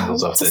 The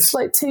singles of this, just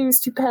like two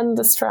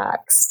stupendous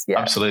tracks. Yeah.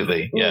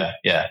 Absolutely, yeah.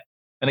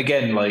 And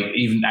again, like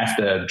even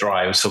after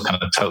Dry, I was still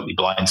kind of totally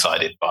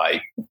blindsided by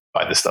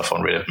the stuff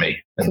on Rid of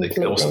Me, and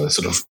also the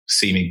sort of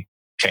seeming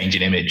change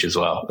in image as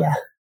well. Yeah.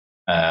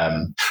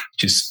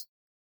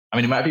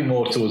 It might be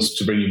more towards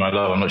To Bring You My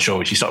Love. I'm not sure.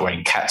 But she started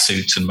wearing cat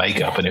suits and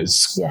makeup, and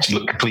she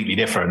looked completely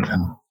different.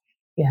 And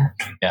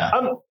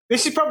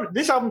this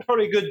album's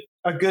probably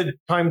a good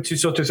time to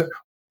sort of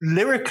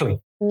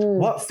lyrically.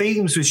 What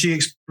themes was she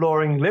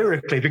exploring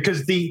lyrically?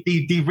 Because the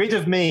Rid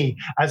of Me,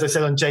 as I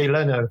said on Jay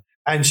Leno,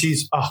 and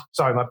she's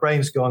my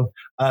brain's gone.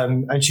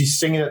 And she's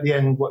singing at the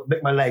end,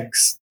 lick my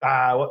legs.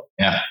 Lick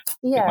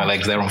my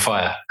legs, they're on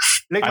fire.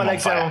 Lick my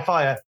legs, they're on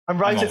fire. And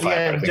right at the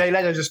end, Jay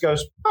Leno just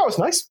goes, "That was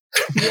nice."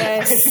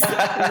 Yes,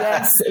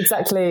 yes,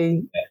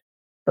 exactly.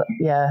 But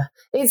yeah,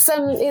 it's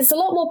a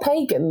lot more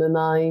pagan than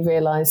I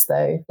realised,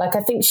 though. Like,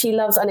 I think she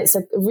loves, and it's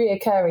a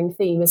reoccurring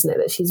theme, isn't it?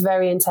 That she's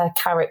very into her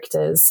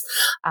characters,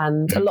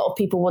 and a lot of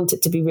people want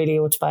it to be really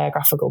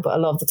autobiographical, but a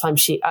lot of the time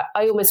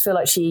I almost feel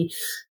like she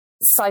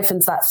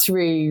siphons that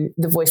through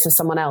the voice of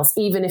someone else,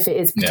 even if it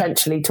is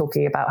potentially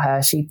talking about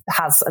her. She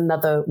has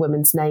another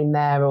woman's name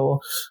there, but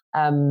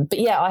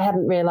I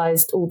hadn't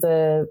realised all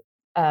the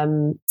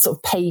sort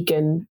of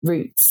pagan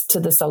roots to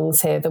the songs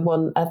here. The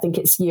one, I think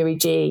it's Yuri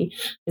G,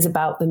 is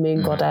about the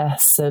moon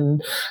goddess,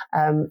 and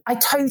I'm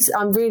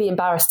really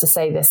embarrassed to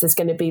say this. There's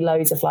going to be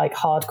loads of like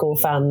hardcore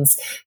fans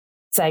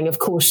saying, of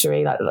course,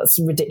 Cherie, like, that's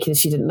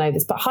ridiculous, you didn't know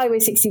this. But Highway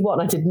 61,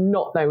 I did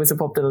not know was a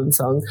Bob Dylan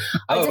song.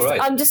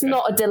 I'm just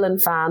not a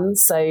Dylan fan,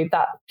 so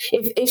that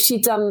if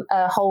she'd done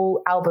a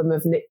whole album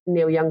of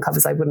Neil Young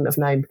covers, I wouldn't have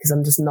known, because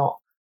I'm just not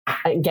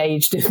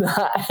engaged in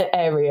that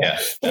area.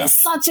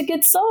 It's such a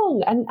good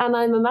song, and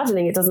I'm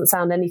imagining it doesn't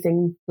sound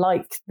anything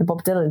like the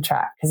Bob Dylan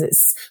track,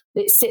 because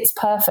it sits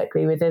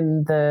perfectly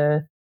within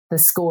the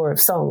score of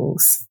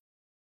songs.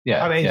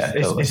 Yeah, I mean,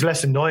 it's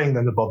less annoying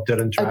than the Bob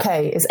Dylan track.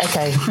 Okay,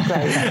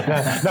 great.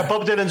 Now,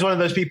 Bob Dylan's one of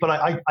those people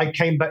I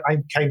came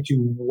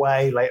to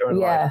way later in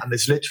life, and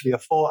there's literally a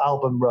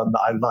 4-album run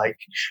that I like.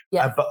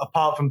 Yeah. But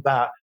apart from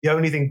that, the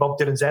only thing Bob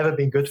Dylan's ever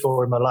been good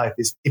for in my life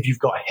is if you've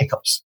got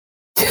hiccups.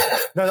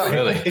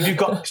 Really? If you've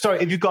got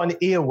an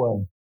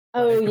earworm.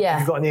 Oh, yeah.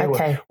 If you've got an earworm.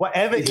 Okay.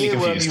 Whatever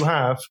earworm you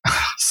have,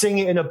 sing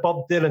it in a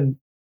Bob Dylan,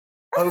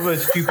 over a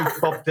stupid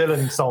Bob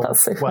Dylan song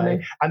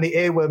way, and the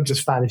earworm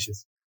just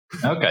vanishes.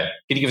 Okay.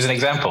 Can you give us an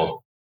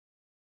example?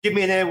 Give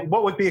me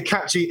what would be a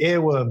catchy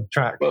earworm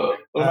track? Well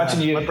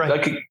imagine you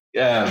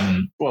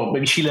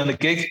maybe Sheila and the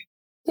Gig.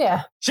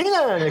 Yeah.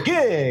 Sheila and the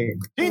Gig.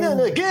 Sheila and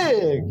the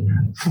Gig.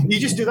 You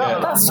just do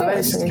that. That's true. And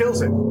it just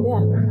kills it.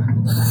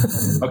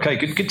 Yeah. Okay,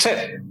 good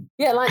tip.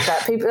 Yeah, I like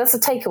that. People, that's a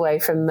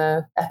takeaway from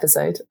the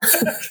episode.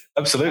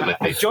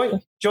 Absolutely.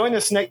 Join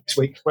us next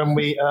week when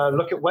we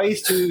look at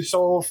ways to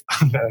solve.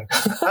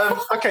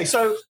 Okay,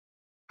 so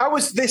how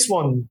was this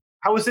one?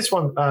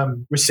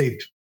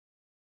 Received?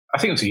 I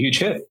think it was a huge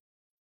hit.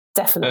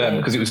 Definitely.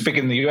 Because it was big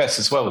in the US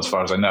as well, as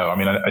far as I know. I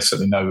mean, I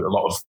certainly know a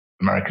lot of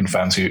American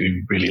fans who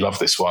really love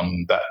this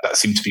one. That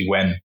seemed to be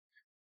when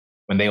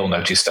they all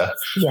noticed her.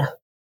 Yeah.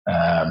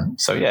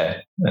 So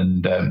yeah,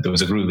 and there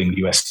was a grueling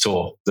US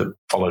tour that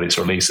followed its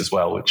release as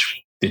well,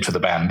 which did for the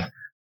band.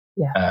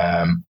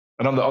 Yeah.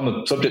 And on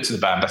the subject of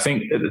the band, I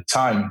think at the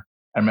time,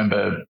 I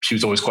remember she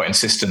was always quite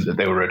insistent that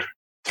they were a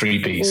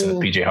three-piece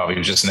and PJ Harvey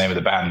was just the name of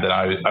the band. And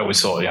I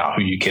always thought, yeah,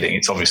 who are you kidding?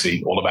 It's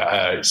obviously all about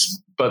her.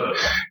 But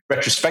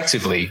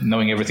retrospectively,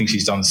 knowing everything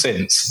she's done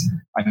since,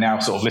 I now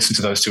sort of listen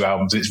to those two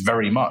albums. It's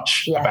very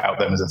much about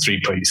them as a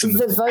three-piece and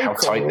how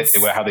tight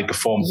they were, how they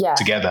performed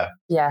together.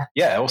 Yeah.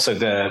 Yeah. Also,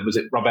 was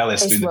it Rob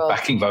Ellis doing the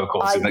backing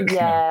vocals?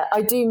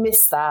 I do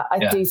miss that. I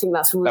do think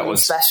that's really that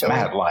was special.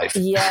 Mad Life.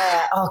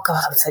 Yeah. Oh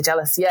God, I'm so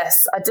jealous. Yes.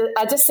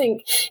 I just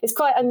think it's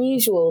quite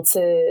unusual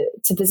to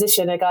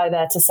position a guy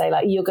there to say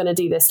like, you're going to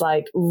do this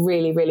like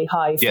really, really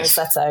high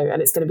falsetto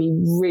and it's going to be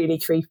really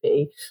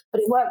creepy,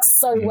 but it works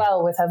so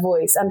well with her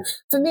voice. And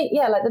for me,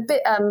 like the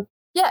bit,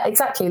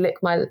 exactly. Lick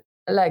My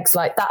Legs,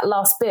 like that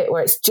last bit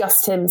where it's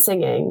just him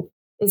singing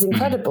is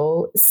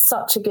incredible. It's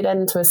such a good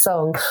end to a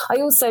song.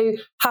 I also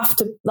have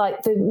to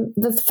like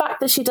the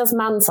fact that she does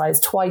Man Size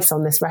twice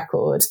on this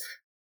record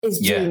is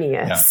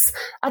genius. Yeah.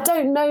 I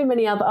don't know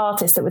many other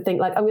artists that would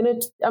think like I'm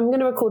going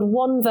to record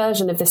one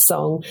version of this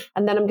song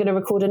and then I'm going to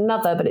record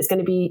another, but it's going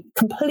to be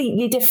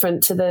completely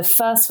different to the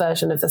first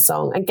version of the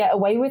song and get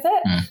away with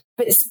it.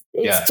 But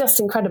it's just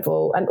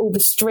incredible, and all the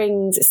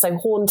strings, it's so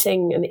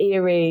haunting and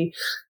eerie.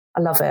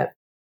 I love it.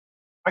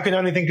 I can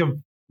only think of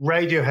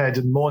Radiohead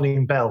and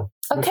Morning Bell.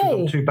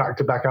 Okay. Two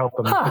back-to-back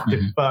albums,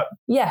 but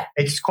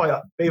it's quite.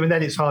 Even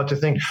then, it's hard to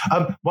think.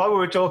 While we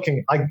were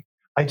talking,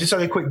 I just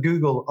had a quick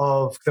Google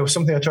of, there was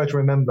something I tried to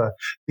remember.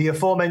 The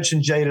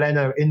aforementioned Jay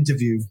Leno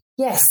interview.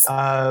 Yes.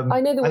 I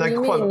know what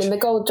you mean, in the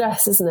gold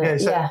dress, isn't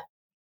it?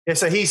 Yeah,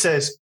 so he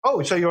says,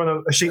 oh, so you're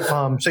on a sheep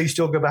farm, so you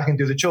still go back and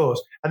do the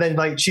chores. And then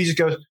like she just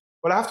goes,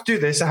 well, I have to do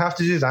this, I have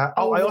to do that.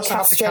 Oh, I also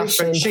have to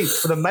castrate sheep.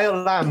 For the male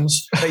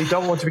lambs that you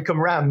don't want to become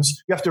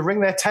rams, you have to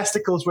ring their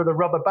testicles with a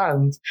rubber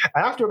band.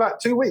 And after about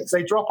 2 weeks,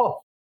 they drop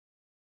off.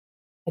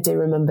 I do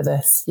remember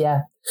this,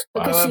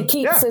 because she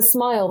keeps a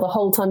smile the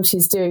whole time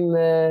she's doing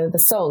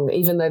the song,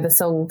 even though the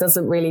song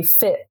doesn't really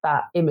fit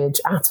that image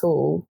at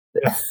all.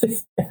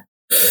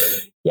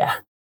 Yeah.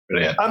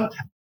 Brilliant. I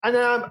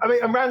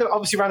mean,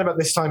 around about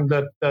this time,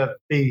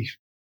 the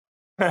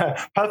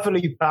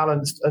perfectly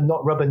balanced and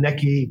not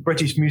rubbernecky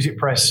British music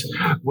press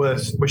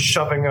was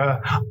shoving her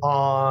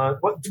on.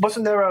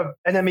 Wasn't there an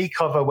NME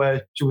cover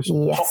where she was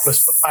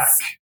topless but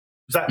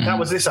back? That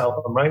was this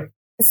album, right?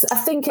 I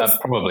think it's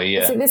probably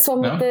Is it this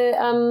one with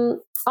the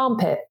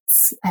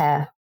armpits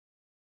hair?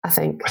 I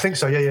think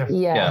so.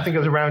 Yeah. I think it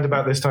was around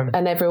about this time,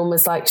 and everyone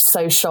was like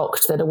so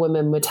shocked that a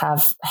woman would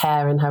have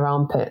hair in her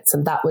armpits,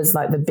 and that was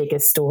like the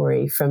biggest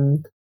story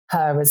from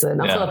her as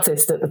an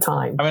artist at the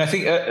time. I mean, I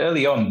think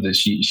early on that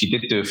she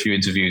did do a few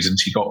interviews and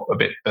she got a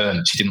bit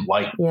burnt. She didn't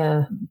like.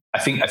 Yeah. I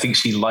think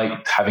she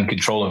liked having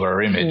control over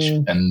her image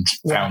and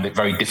found it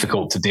very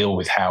difficult to deal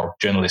with how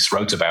journalists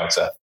wrote about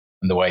her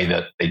and the way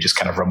that they just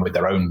kind of run with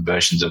their own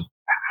versions of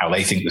how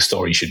they think the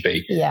story should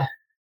be. Yeah.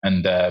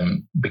 And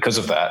because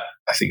of that,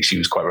 I think she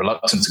was quite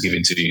reluctant to give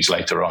interviews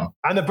later on.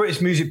 And the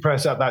British music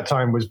press at that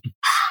time was,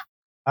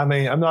 I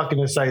mean, I'm not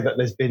going to say that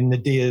there's been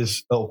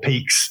nadirs or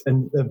peaks,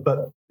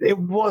 but it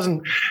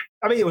wasn't.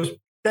 I mean, it was.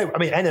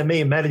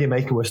 NME and Melody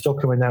Maker were still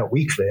coming out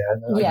weekly,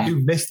 and I do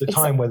miss the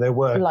time where there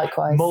were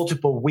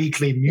multiple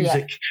weekly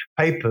music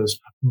papers.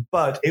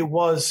 But it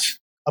was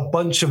a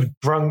bunch of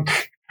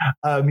drunk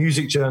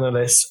music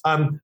journalists.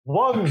 And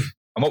what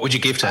would you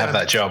give to have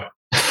that job?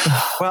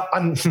 Well,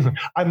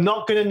 I'm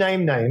not going to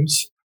name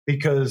names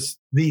because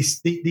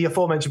the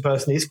aforementioned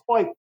person is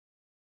quite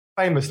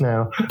famous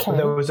now. Okay.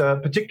 There was a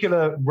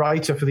particular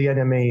writer for the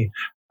NME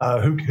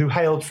who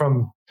hailed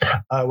from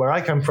where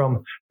I come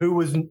from,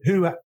 who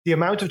the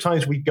amount of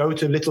times we go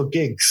to little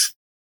gigs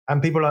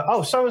and people are like,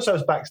 oh, so and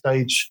so's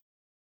backstage,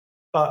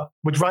 but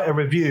would write a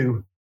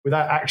review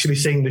without actually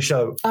seeing the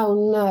show.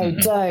 Oh no,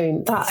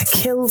 don't! That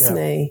kills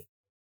me.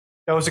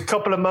 There was a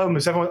couple of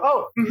moments everyone,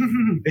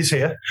 is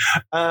here.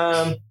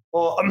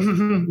 Or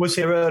was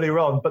here earlier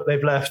on, but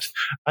they've left.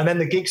 And then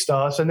the gig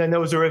starts, and then there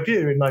was a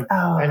review in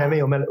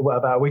NME or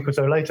about a week or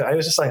so later. I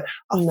was just like,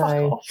 fuck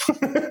off.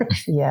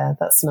 Yeah,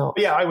 that's not.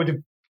 But yeah, I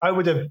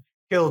would have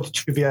killed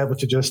to be able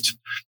to just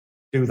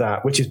do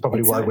that, which is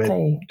probably why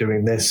we're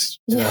doing this.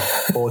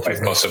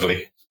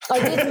 Possibly.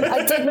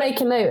 I did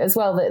make a note as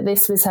well that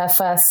this was her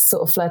first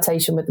sort of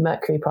flirtation with the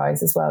Mercury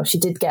Prize as well. She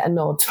did get a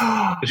nod.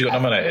 She got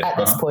nominated at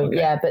this point,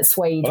 but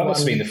Suede. Well, that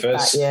must have been the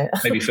first,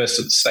 maybe first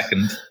or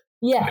second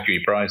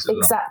Mercury Prize.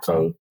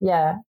 Exactly,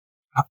 yeah.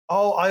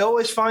 Oh, I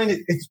always find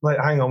it's like,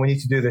 hang on, we need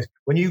to do this.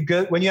 When you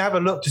have a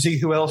look to see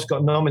who else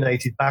got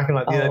nominated back in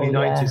like the early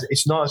 90s,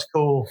 it's not as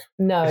cool.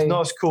 No. It's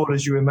not as cool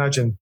as you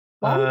imagine.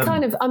 Well,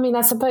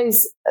 I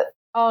suppose,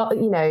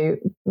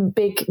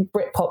 big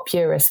Britpop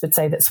purists would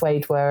say that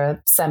Suede were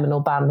a seminal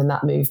band in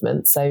that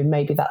movement. So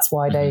maybe that's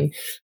why they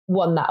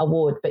won that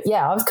award. But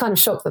yeah, I was kind of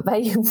shocked that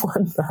they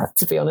won that,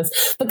 to be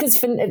honest, because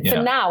for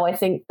now, I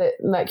think that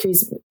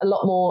Mercury's a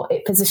lot more,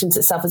 it positions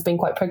itself as being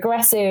quite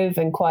progressive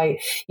and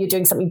you're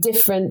doing something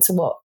different to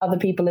what other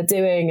people are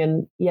doing.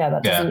 And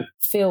that doesn't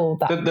feel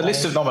that the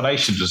list of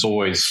nominations was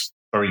always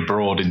very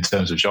broad in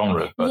terms of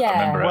genre, but I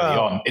remember early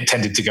on it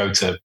tended to go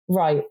to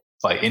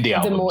like indie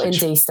albums, the more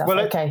indie stuff.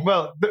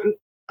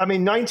 I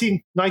mean,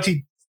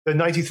 1990, the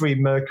 93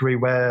 Mercury,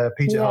 where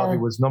PJ Harvey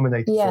was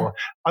nominated for.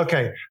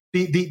 Okay,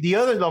 the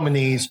other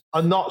nominees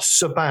are not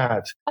so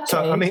bad. Okay.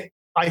 So I mean,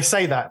 I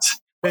say that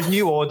there's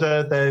New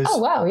Order, there's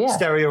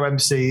Stereo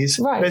MCs,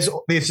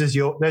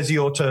 there's the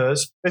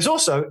Auteurs. There's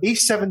also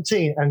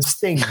E17 and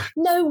Sting.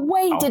 No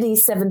way did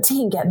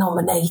E17 get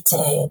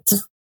nominated.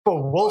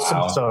 For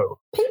Wilson, so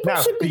people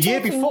should be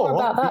talking more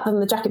about that than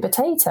the Jacket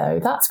Potato.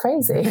 That's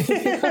crazy.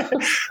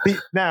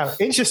 Now,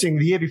 interesting,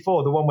 the year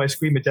before, the one where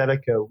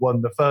Screamadelica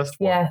won the first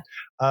one.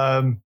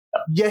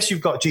 Yes, you've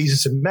got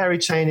Jesus and Mary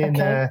Chain in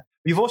there.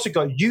 You've also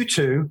got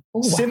U2,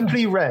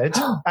 Simply Red,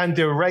 and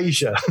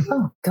Erasure.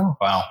 Oh God!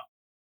 Wow,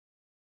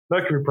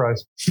 Mercury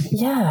Prize.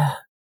 Yeah.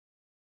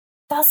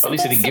 At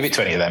least they didn't give it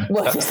to any of them.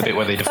 That's the bit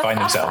where they define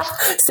themselves.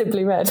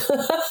 Simply Red.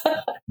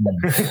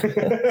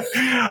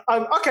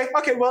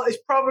 Okay. Well, it's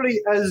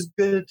probably as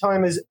good a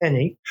time as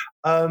any.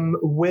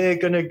 We're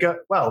gonna go.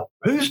 Well,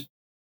 who's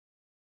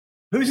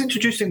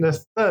introducing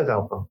the third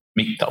album?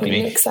 Me. That'll be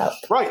me. Mix up.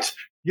 Right.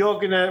 We're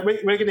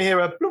gonna hear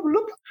a bloop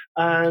bloop,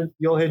 and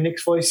you'll hear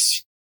Nick's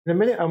voice in a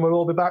minute, and we'll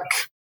all be back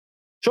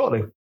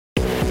shortly.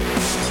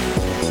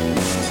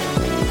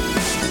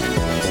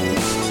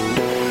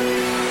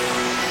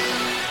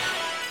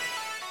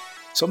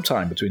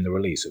 Sometime between the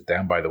release of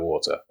Down by the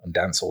Water and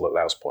Dance Hall at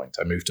Louse Point,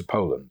 I moved to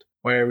Poland,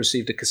 where I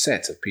received a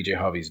cassette of PJ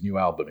Harvey's new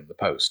album in the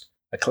post,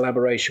 a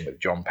collaboration with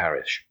John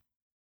Parrish.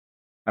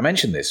 I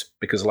mention this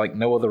because, like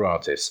no other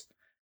artist,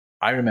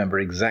 I remember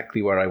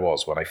exactly where I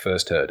was when I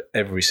first heard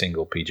every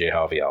single PJ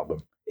Harvey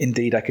album.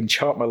 Indeed, I can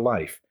chart my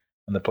life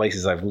and the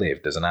places I've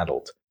lived as an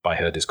adult by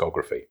her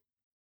discography.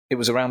 It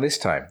was around this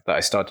time that I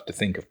started to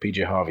think of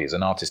PJ Harvey as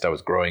an artist I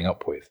was growing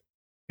up with.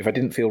 If I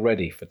didn't feel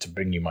ready for To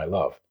Bring You My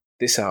Love,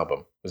 this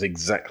album was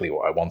exactly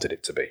what I wanted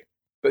it to be.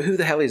 But who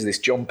the hell is this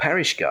John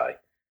Parrish guy,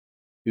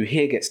 who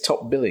here gets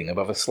top billing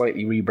above a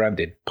slightly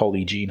rebranded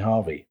Polly Jean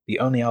Harvey, the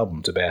only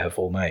album to bear her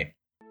full name?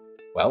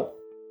 Well,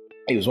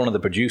 he was one of the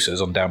producers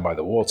on Down by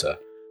the Water,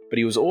 but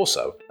he was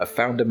also a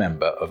founder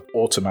member of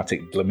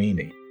Automatic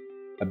Dlamini,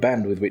 a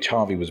band with which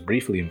Harvey was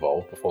briefly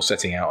involved before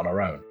setting out on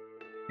her own.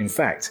 In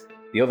fact,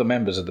 the other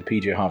members of the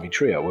PJ Harvey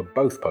trio were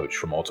both poached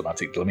from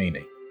Automatic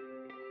Dlamini.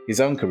 His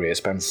own career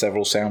spans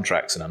several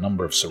soundtracks and a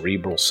number of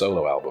cerebral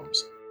solo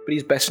albums, but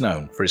he's best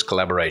known for his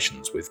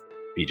collaborations with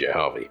PJ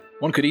Harvey.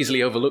 One could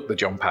easily overlook the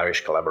John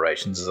Parrish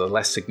collaborations as a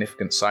less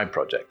significant side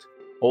project.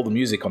 All the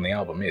music on the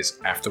album is,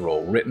 after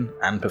all, written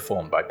and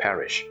performed by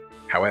Parrish.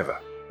 However,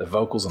 the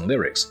vocals and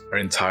lyrics are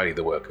entirely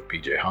the work of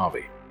PJ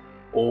Harvey.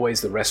 Always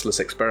the restless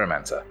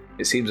experimenter,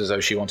 it seems as though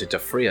she wanted to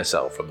free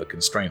herself from the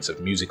constraints of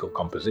musical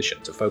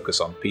composition to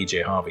focus on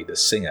PJ Harvey, the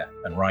singer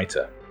and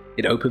writer.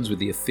 It opens with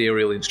the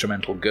ethereal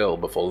instrumental Girl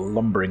before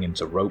lumbering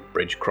into Rope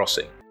Bridge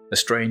Crossing, a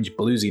strange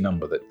bluesy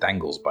number that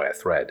dangles by a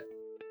thread.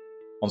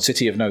 On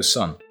City of No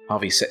Sun,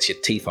 Harvey sets your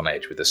teeth on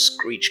edge with a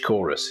screech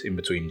chorus in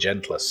between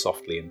gentler,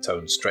 softly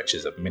intoned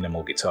stretches of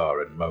minimal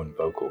guitar and moan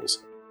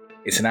vocals.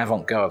 It's an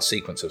avant-garde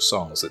sequence of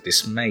songs that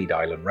dismayed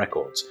Island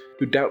Records,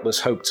 who doubtless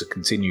hoped to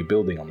continue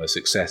building on the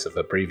success of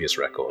their previous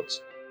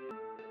records.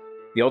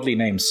 The oddly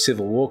named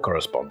Civil War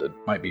correspondent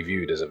might be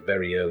viewed as a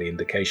very early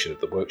indication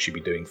of the work she'd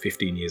be doing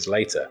 15 years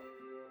later,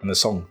 and the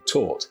song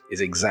Taut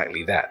is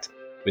exactly that,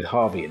 with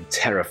Harvey in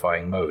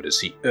terrifying mode as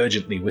he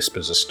urgently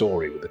whispers a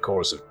story with the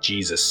chorus of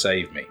Jesus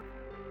Save Me.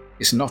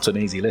 It's not an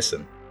easy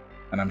listen,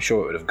 and I'm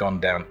sure it would have gone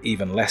down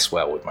even less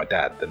well with my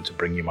dad than To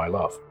Bring You My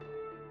Love.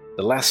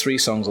 The last 3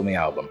 songs on the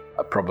album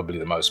are probably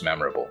the most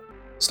memorable,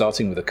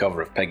 starting with a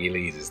cover of Peggy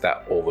Lee's Is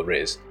That All There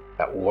Is,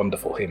 that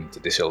wonderful hymn to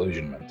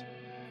disillusionment,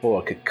 or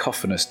a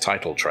cacophonous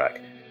title track,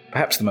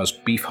 perhaps the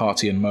most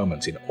beef-heartian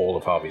moment in all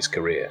of Harvey's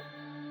career.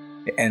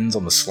 It ends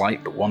on the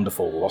slight but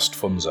wonderful Lost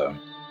Fun Zone,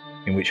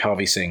 in which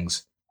Harvey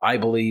sings, I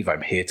believe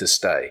I'm here to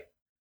stay.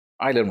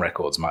 Island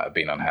Records might have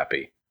been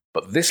unhappy,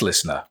 but this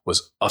listener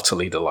was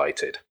utterly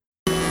delighted.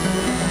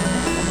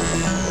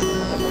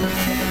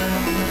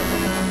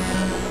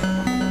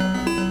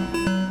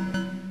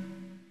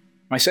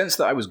 My sense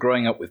that I was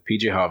growing up with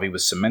PJ Harvey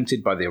was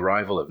cemented by the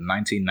arrival of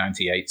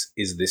 1998's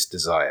Is This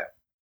Desire.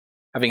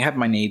 Having had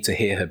my need to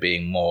hear her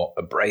being more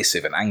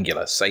abrasive and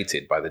angular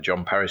sated by the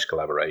John Parrish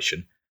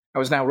collaboration, I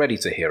was now ready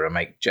to hear her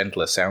make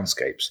gentler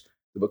soundscapes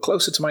that were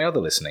closer to my other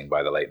listening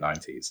by the late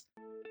 90s.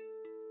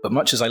 But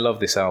much as I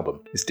love this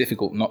album, it's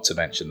difficult not to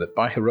mention that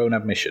by her own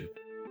admission,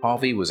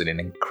 Harvey was in an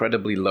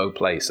incredibly low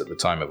place at the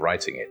time of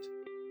writing it.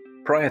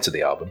 Prior to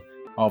the album,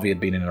 Harvey had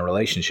been in a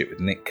relationship with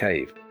Nick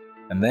Cave,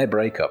 and their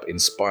breakup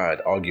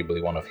inspired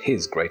arguably one of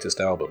his greatest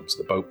albums,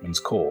 The Boatman's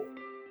Call.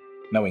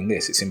 Knowing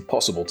this, it's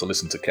impossible to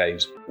listen to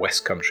Cave's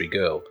West Country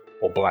Girl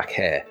or Black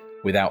Hair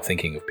without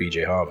thinking of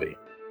PJ Harvey.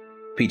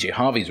 PJ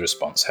Harvey's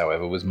response,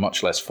 however, was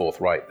much less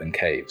forthright than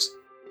Cave's.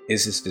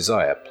 Is This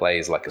Desire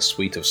plays like a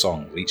suite of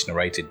songs, each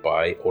narrated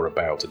by or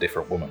about a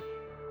different woman.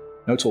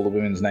 Note all the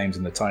women's names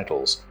in the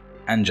titles: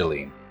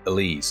 Angeline,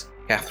 Elise,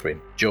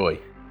 Catherine, Joy.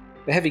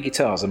 The heavy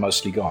guitars are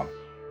mostly gone,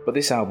 but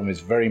this album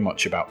is very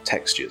much about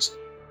textures,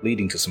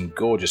 leading to some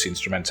gorgeous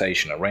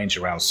instrumentation arranged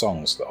around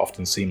songs that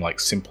often seem like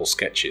simple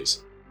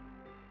sketches.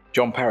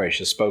 John Parrish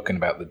has spoken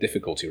about the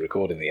difficulty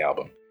recording the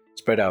album,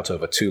 spread out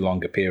over too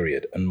long a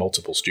period and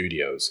multiple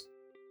studios.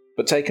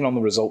 But taken on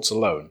the results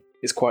alone,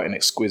 it's quite an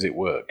exquisite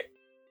work.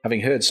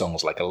 Having heard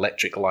songs like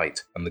Electric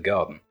Light and The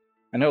Garden,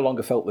 I no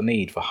longer felt the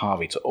need for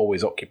Harvey to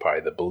always occupy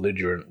the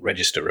belligerent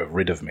register of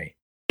Rid of Me.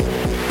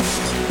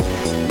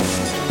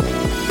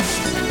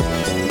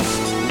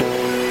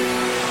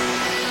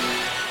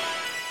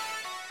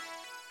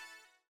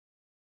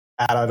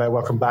 Hello,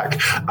 welcome back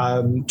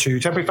to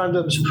Temporary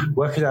Fandoms,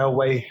 working our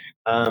way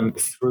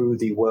through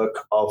the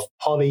work of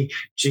Polly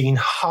Jean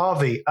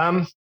Harvey.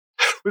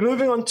 We're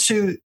moving on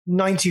to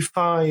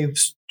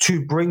 95's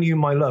To Bring You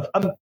My Love.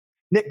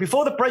 Nick,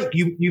 before the break,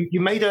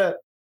 you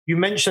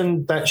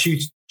mentioned that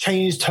she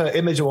changed her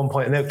image at one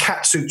point, and their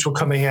cat suits were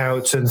coming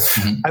out, and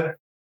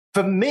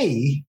for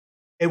me,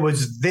 it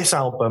was this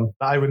album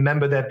that I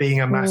remember there being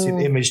a massive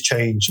image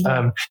change.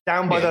 Down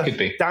by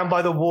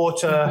the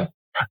water.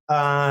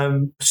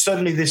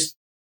 Suddenly this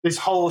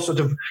whole sort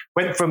of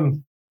went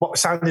from what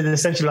sounded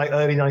essentially like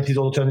early 90s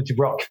alternative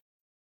rock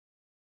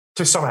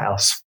to somewhere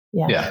else.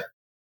 Yeah.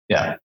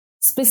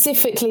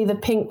 Specifically the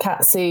pink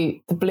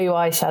catsuit, the blue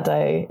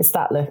eyeshadow, it's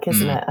that look,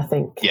 isn't it? I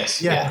think. Yes,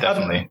 yeah,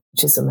 definitely.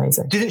 Which is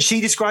amazing. Didn't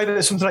she describe it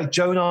as something like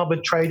Joan Arbor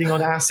trading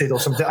on acid or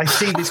something? I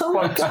see this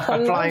quote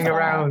flying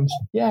around.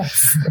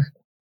 Yes.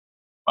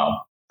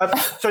 Wow.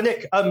 So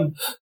Nick,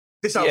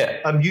 this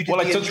album, you did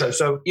the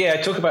intro. I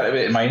talk about it a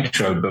bit in my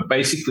intro, but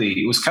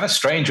basically it was kind of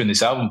strange when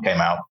this album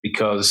came out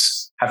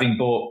because having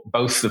bought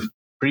both the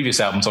previous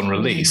albums on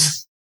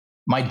release,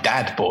 my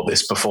dad bought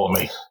this before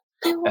me.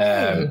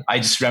 I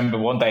just remember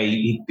one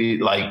day,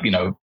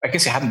 I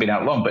guess it hadn't been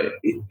out long, but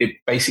it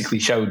basically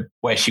showed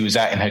where she was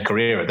at in her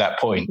career at that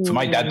point. For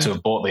my dad to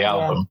have bought the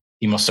album,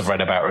 he must have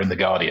read about her in The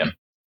Guardian.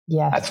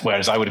 Yeah.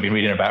 Whereas I would have been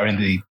reading about her in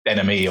The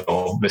NME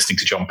or listening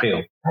to John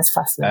Peel. That's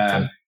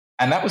fascinating.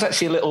 And that was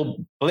actually a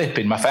little blip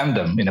in my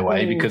fandom in a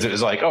way, because it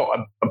was like,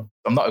 I'm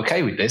not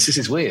okay with this. This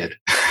is weird.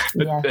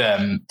 But,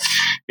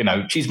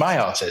 she's my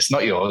artist,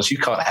 not yours. You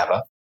can't have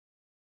her.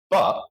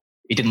 But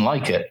he didn't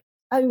like it.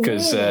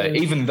 Because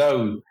even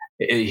though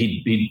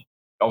he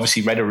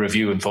obviously read a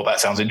review and thought that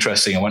sounds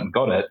interesting and went and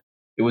got it,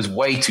 it was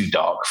way too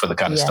dark for the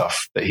kind of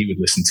stuff that he would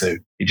listen to.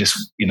 He just,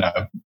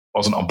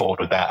 wasn't on board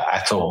with that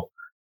at all,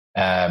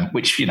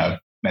 which,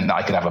 meant that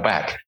I could have her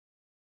back.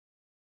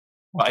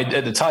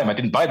 At the time, I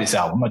didn't buy this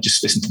album. I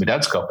just listened to my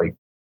dad's copy.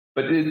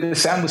 But the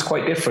sound was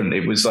quite different.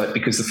 It was like,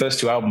 because the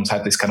first two albums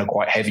had this kind of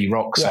quite heavy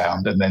rock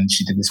sound, and then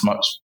she did this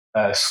much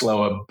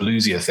slower,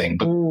 bluesier thing.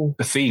 But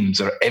the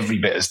themes are every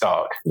bit as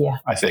dark,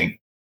 I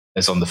think,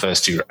 as on the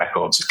first two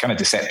records. It's kind of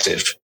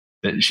deceptive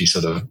that she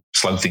sort of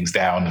slowed things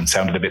down and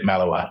sounded a bit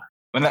mellower.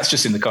 And that's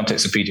just in the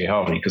context of PJ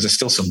Harvey, because there's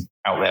still some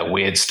out there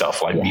weird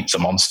stuff like Meets a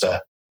Monster,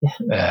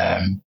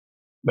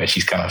 where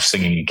she's kind of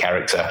singing in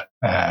character,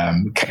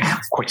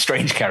 quite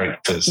strange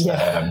characters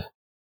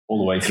all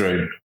the way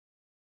through.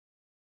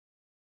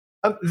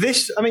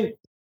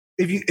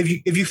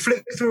 If you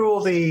flick through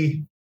all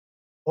the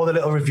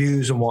little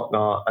reviews and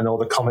whatnot and all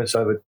the comments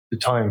over the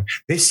time,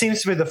 this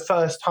seems to be the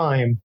first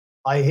time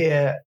I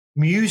hear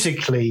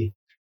musically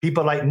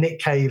people like Nick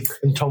Cave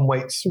and Tom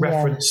Waits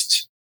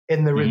referenced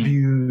in the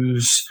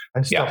reviews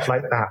and stuff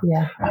like that.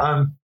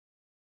 Yeah.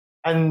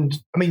 And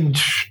I mean,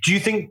 do you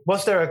think,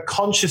 was there a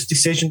conscious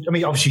decision? I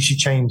mean, obviously she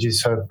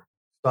changes her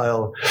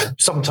style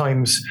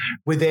sometimes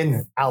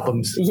within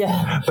albums.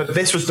 Yeah. But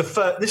this was the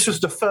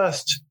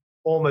first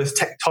almost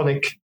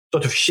tectonic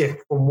sort of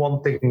shift from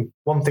one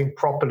thing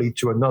properly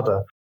to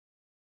another.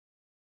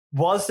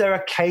 Was there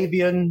a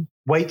Cavian,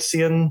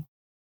 Waitsian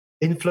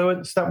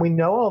influence that we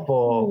know of,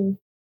 or?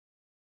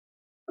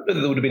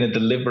 There would have been a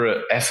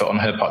deliberate effort on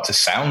her part to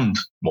sound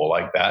more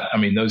like that. I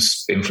mean,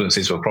 those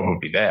influences were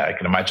probably there. I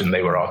can imagine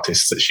they were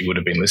artists that she would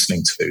have been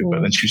listening to,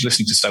 but then she was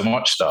listening to so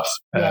much stuff.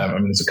 I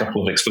mean, there's a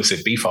couple of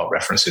explicit Beefheart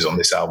references on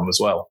this album as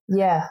well.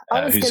 Yeah.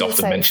 Who's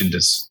often mentioned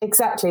as...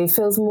 Exactly. It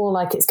feels more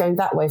like it's going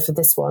that way for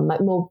this one. Like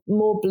more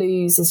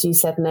blues, as you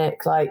said,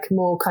 Nick, like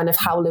more kind of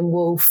Howlin'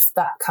 Wolf,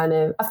 that kind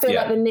of... I feel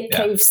like the Nick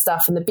Cave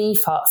stuff and the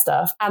Beefheart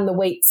stuff and the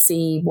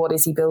Waitsy, what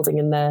is he building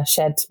in their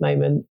shed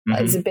moment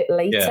is a bit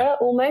later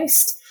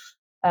almost.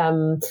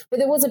 But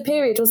there was a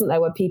period, wasn't there,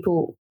 where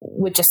people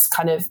were just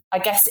kind of, I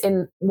guess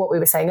in what we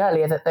were saying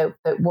earlier, that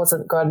it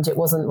wasn't grunge, it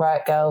wasn't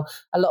Riot Girl.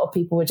 A lot of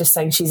people were just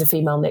saying she's a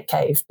female Nick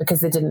Cave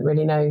because they didn't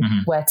really know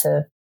where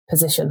to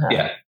position her.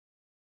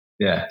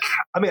 Yeah.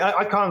 I mean,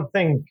 I can't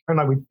think, and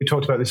like we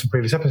talked about this in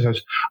previous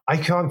episodes, I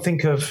can't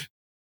think of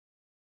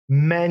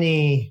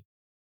many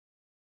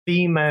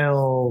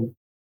female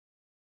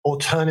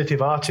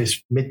alternative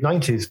artists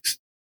mid-90s.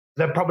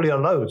 There probably are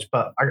loads,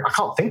 but I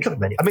can't think of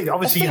many. I mean,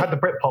 obviously you had the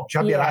Britpop, you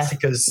had the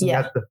Elasticas. You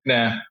had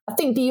I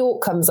think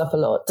Bjork comes up a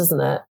lot,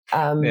 doesn't it?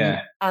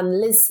 And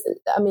Liz,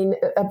 I mean,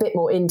 a bit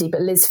more indie,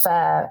 but Liz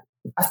Phair,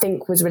 I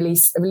think, was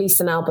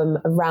released an album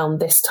around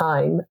this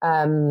time.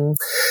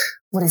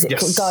 What is it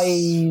called?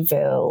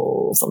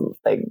 Guyville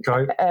something.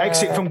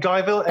 Exit from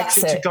Guyville,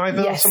 Exit to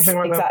Guyville, something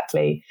like that.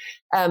 Exactly.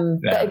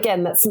 But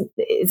again,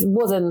 it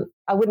wasn't.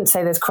 I wouldn't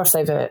say there's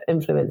crossover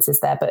influences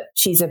there, but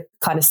she's a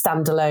kind of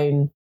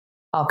standalone,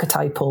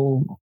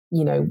 archetypal,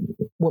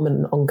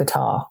 woman on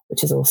guitar,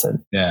 which is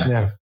awesome.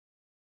 Yeah.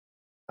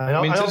 I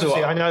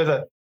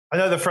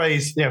know the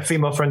phrase,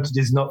 female fronted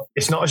is not.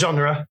 It's not a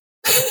genre,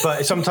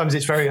 but sometimes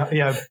it's very,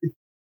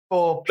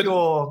 for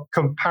pure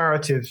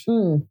comparative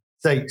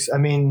sakes. I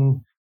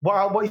mean,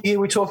 what year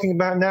are we talking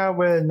about now?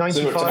 We're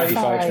 95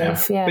 now.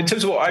 Yeah. In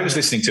terms of what I was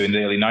listening to in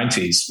the early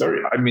 90s,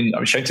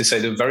 I'm ashamed to say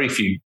there are very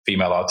few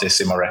female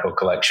artists in my record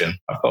collection.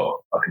 I've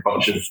got like a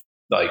bunch of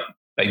like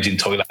Babes in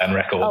Toyland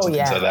records and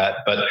things like that.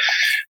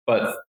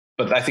 But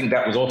I think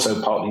that was also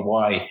partly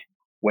why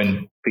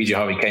when PJ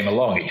Harvey came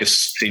along, it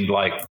just seemed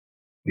like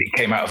it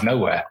came out of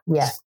nowhere.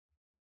 Yeah.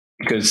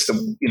 Because,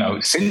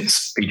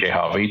 since PJ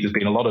Harvey, there's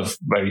been a lot of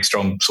very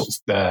strong sort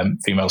of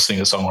female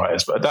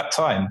singer-songwriters, but at that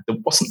time, there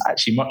wasn't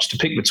actually much to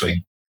pick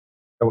between.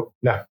 Oh,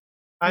 no.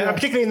 And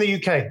particularly in the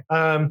UK.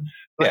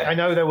 I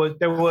know there were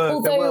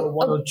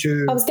one or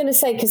two. I was going to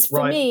say, because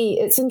for me,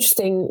 it's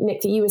interesting,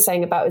 Nick, that you were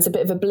saying about it's a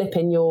bit of a blip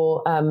in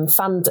your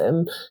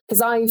fandom,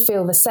 because I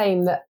feel the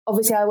same, that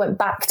obviously I went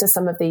back to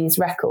some of these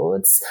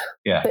records,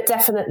 but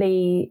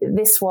definitely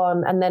this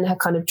one, and then her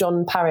kind of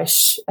John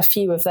Parrish, a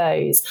few of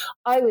those.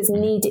 I was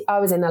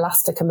in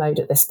Elastica mode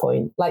at this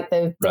point. Like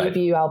the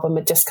debut album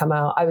had just come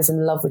out. I was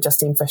in love with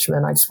Justine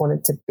Frischmann. I just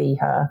wanted to be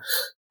her.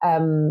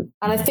 And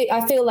I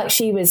feel like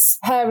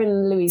her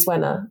and Louise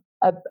Wenner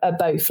are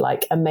both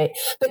like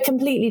but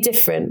completely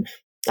different.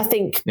 I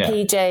think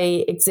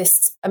PJ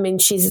exists. I mean,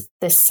 she's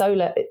this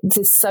solo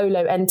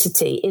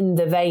entity in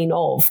the vein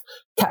of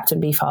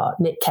Captain Beefheart,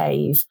 Nick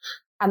Cave,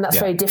 and that's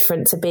very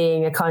different to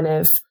being a kind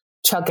of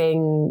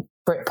chugging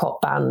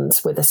Britpop band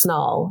with a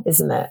snarl,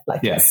 isn't it?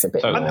 Like it's a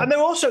bit. More. And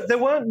there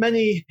weren't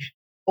many.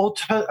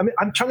 I mean,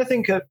 I'm trying to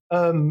think of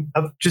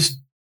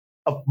just.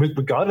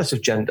 Regardless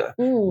of gender,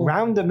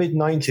 around the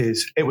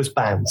mid-90s, it was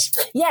bands.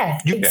 Yeah,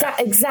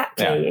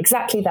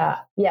 exactly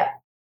that. Yeah.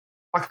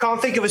 I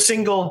can't think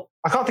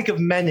of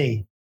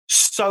many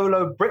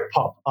solo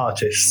Britpop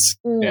artists,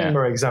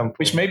 for example.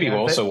 Which may be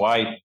also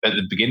why, at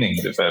the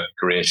beginning of her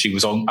career, she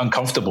was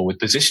uncomfortable with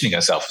positioning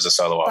herself as a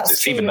solo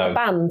artist, even though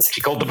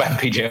she called the band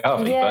PJ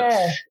Harvey,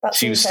 but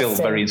she was still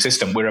very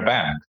insistent, we're a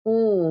band.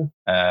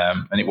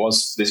 And it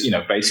was this,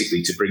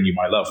 basically To Bring You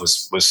My Love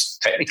was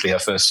technically her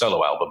first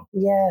solo album.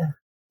 Yeah.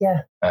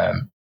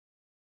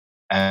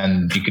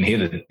 And you can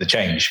hear the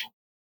change.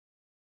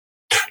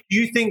 Do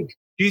you think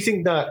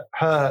that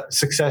her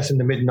success in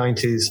the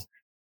mid-90s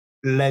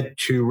led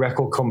to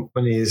record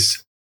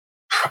companies,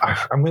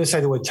 I'm going to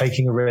say the word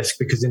taking a risk,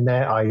 because in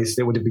their eyes,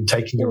 they would have been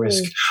taking a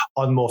risk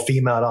on more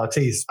female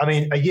artists? I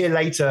mean, a year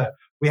later,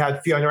 we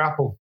had Fiona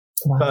Apple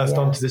burst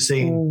onto the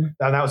scene,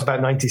 and that was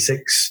about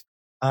 96.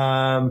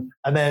 And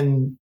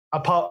then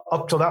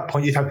up to that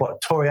point, you've had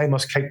Tori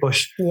Amos, Kate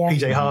Bush,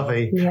 PJ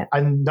Harvey,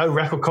 and no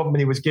record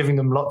company was giving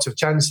them lots of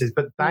chances.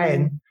 But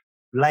then,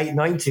 late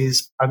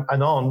 90s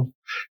and on,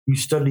 you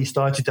suddenly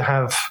started to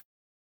have.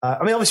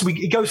 I mean, obviously,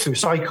 it goes through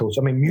cycles.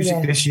 I mean,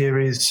 music this year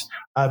is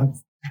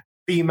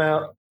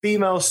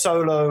female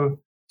solo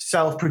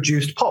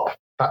self-produced pop.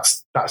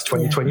 That's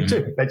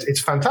 2022. It's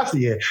a fantastic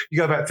year. You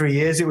go back 3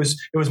 years, it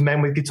was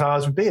men with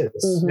guitars with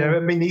beards. I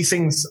mean, these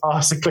things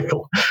are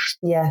cyclical.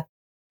 Yeah.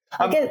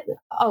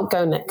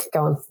 Go Nick,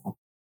 go on.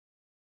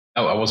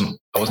 Oh, I wasn't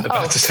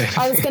about to say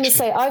anything. I was going to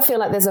say, I feel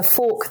like there's a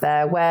fork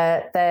there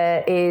where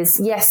there's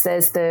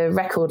the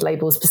record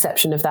label's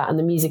perception of that and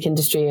the music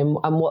industry and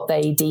what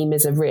they deem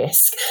as a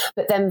risk.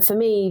 But then for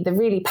me, the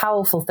really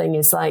powerful thing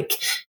is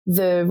like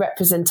the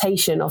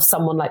representation of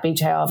someone like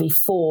BJ Harvey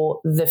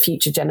for the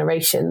future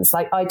generations.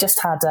 Like I just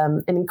had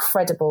an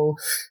incredible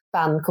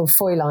band called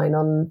Fräulein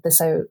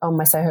on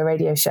my Soho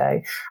radio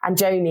show. And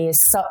Joni is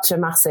such a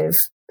massive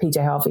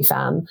PJ Harvey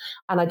fan.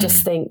 And I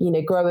just think,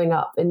 growing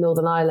up in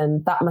Northern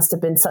Ireland, that must have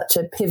been such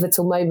a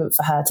pivotal moment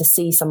for her to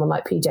see someone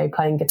like PJ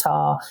playing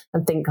guitar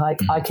and think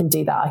like, I can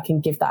do that. I can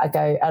give that a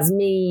go as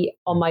me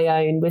on my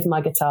own with my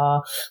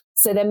guitar.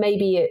 So there may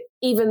be,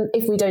 even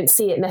if we don't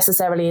see it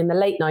necessarily in the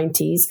late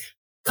 90s,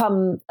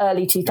 come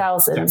early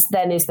 2000s,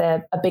 then is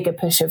there a bigger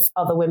push of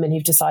other women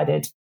who've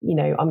decided,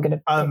 I'm going to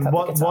pick up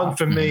the guitar. One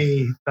for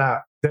me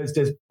that there's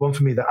one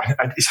for me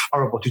that it's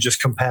horrible to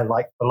just compare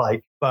like for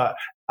like, but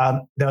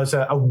there's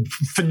a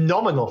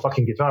phenomenal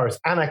fucking guitarist,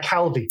 Anna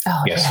Calvi.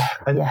 Oh, yes.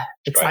 Yeah.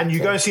 And you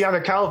go see Anna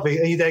Calvi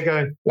and you're there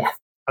going,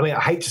 I mean,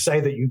 I hate to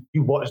say that you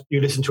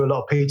listen to a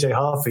lot of PJ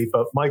Harvey,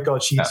 but my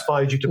God, she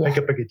inspired you to pick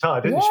up a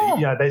guitar, didn't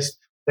she? Yeah,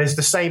 there's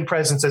the same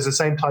presence, there's the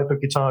same type of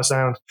guitar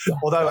sound. Yeah.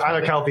 Although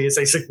Anna Calvi is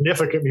a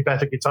significantly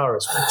better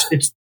guitarist.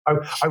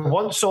 I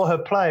once saw her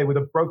play with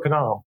a broken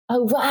arm.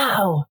 Oh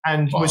wow!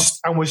 And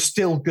was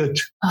still good.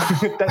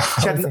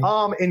 She had an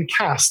arm in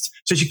cast,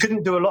 so she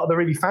couldn't do a lot of the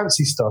really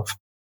fancy stuff,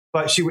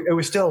 but it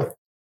was still.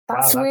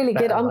 That's really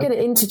good. I'm going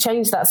to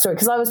interchange that story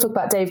because I was talking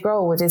about Dave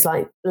Grohl with his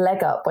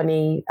leg up when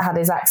he had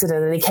his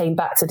accident and he came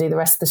back to do the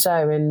rest of the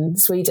show in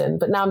Sweden.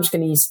 But now I'm just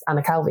going to use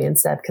Anna Calvi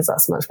instead because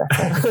that's much better.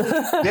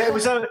 Yeah,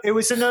 it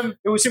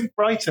was in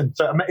Brighton,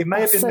 so it may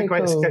have been the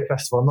Great Escape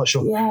Festival. I'm not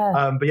sure.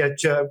 Yeah. But yeah,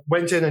 she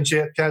went in and she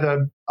had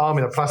an arm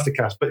in a plastic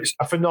cast, but it's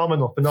a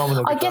phenomenal.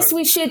 I guess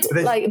we should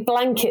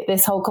blanket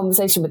this whole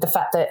conversation with the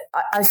fact that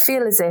I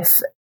feel as if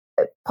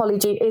Polly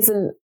Jean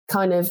isn't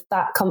kind of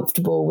that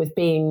comfortable with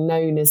being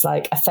known as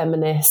like a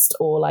feminist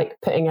or like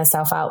putting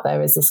herself out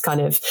there as this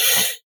kind of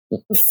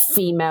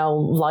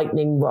female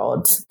lightning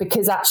rod,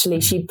 because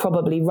actually she'd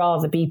probably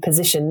rather be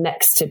positioned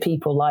next to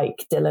people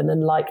like Dylan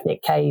and like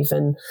Nick Cave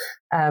and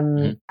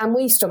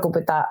we struggled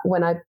with that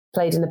when I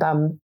played in a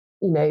band.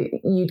 You know,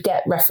 you'd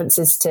get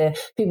references to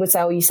people would say,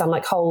 "Oh, you sound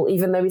like Hole,"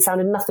 even though we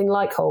sounded nothing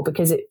like Hole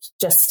because it's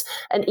just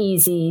an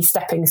easy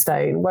stepping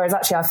stone. Whereas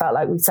actually I felt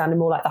like we sounded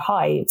more like the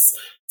Hives.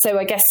 So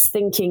I guess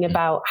thinking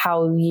about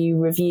how you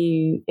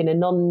review in a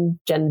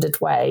non-gendered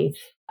way,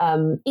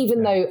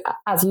 even though,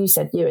 as you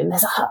said, Ewan,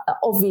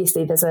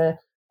 there's a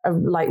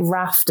like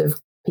raft of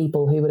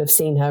people who would have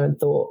seen her and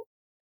thought,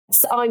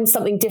 I'm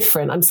something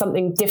different. I'm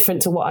something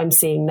different to what I'm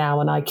seeing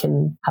now, and I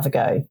can have a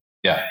go.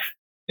 Yeah.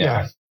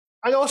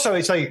 And also,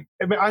 it's like,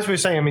 as we were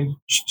saying, I mean,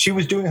 she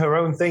was doing her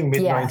own thing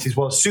mid-90s.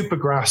 Well,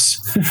 Supergrass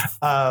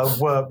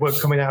were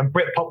coming out, and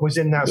Britpop was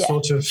in that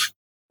sort of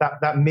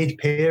that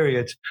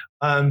mid-period.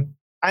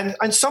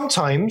 And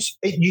sometimes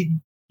you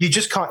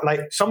just can't, like,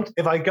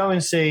 if I go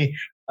and see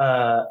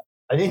an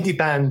indie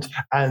band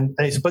and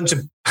it's a bunch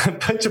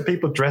of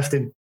people dressed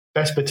in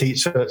best petite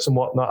shirts and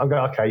whatnot, I'm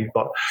going, okay, you've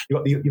got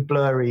your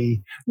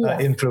blurry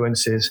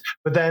influences.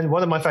 But then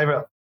one of my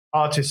favorite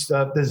artists,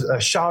 there's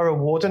Shara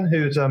Warden,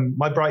 who's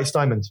My Brightest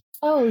Diamond.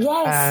 Oh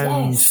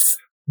yes,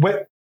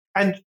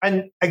 and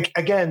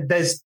again,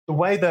 there's the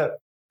way that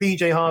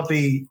PJ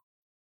Harvey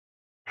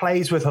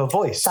plays with her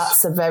voice.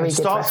 That's a very good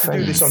starts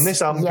reference. To do this on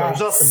this album,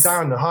 goes up and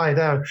down and high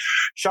down.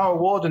 Shara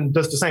Warden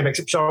does the same,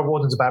 except Shara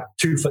Warden's about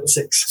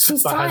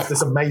 2'6", but has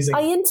this amazing.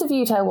 I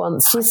interviewed her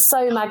once. She's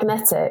so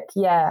magnetic.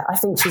 Yeah, I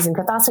think she's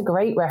incredible. That's a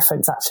great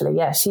reference, actually.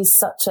 Yeah, she's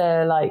such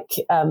a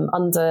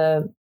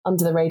under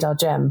the radar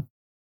gem.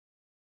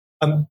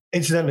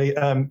 Incidentally,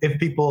 if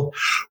people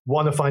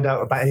want to find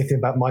out about anything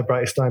about My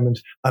Brightest Diamond,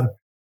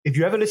 if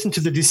you ever listen to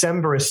the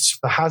Decemberists,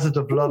 the Hazard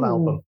of Love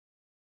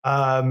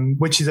album,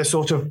 which is a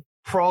sort of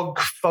prog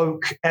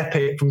folk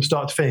epic from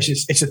start to finish.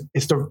 It's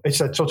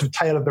a sort of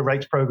tale of the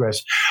Rake's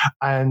progress,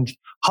 and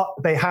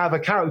they have a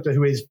character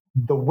who is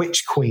the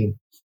Witch Queen,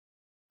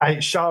 and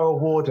it's Shara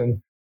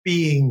Warden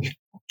being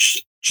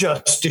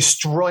just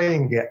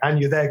destroying it, and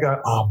you're there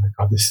going, "Oh my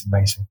God, this is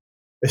amazing."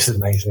 This is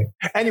amazing.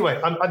 Anyway,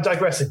 I'm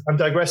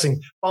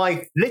digressing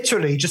by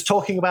literally just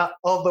talking about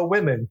other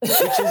women, which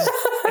is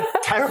a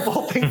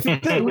terrible thing to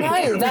do.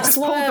 No, that's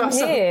why I'm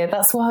here.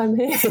 That's why I'm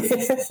here.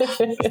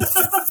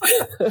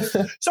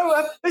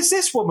 So there's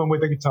this woman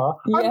with a guitar.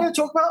 Yeah. I'm going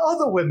to talk about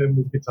other women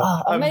with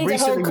guitar. I made a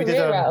whole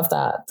career out of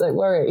that. Don't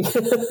worry.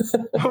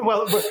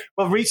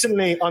 well,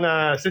 recently on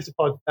our sister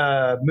pod,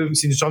 Moving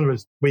Scene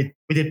Genres, we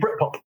did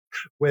Britpop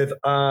with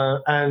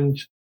and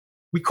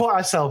we caught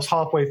ourselves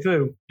halfway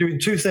through doing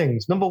two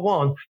things. Number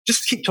one,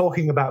 just keep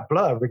talking about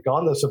Blur,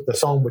 regardless of the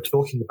song we're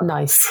talking about.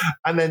 Nice.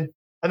 And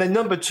then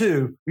number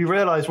two, we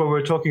realized when we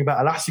were talking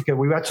about Elastica,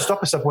 we had to stop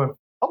ourselves and went,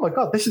 oh my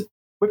God,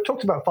 we've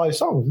talked about 5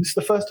 songs. This is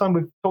the first time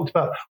we've talked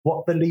about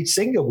what the lead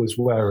singer was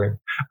wearing.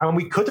 And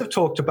we could have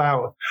talked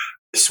about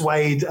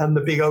Suede and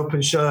the big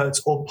open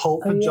shirts or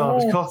Pulp and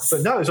Jarvis Cocker.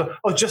 But no, it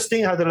was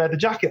Justine had a leather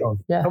jacket on.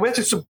 Yeah. And we had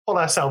to sort of pull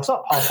ourselves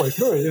up halfway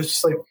through. It was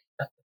just like...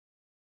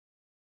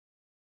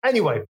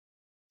 Anyway,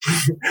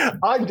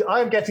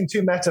 I'm getting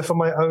too meta for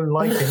my own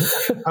liking,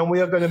 and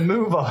we are going to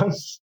move on.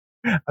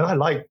 And I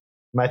like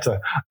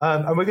meta.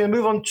 And we're going to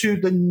move on to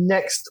the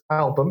next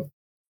album,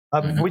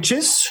 which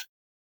is...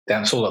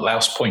 Dance Hall at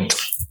Louse Point.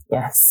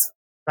 Yes.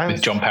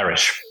 With John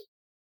Parrish.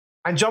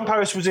 And John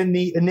Parrish was in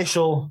the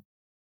initial...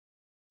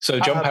 So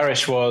John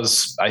Parrish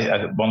was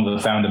one of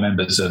the founder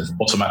members of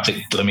Automatic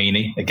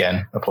Dlamini.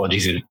 Again,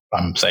 apologies if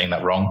I'm saying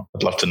that wrong.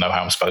 I'd love to know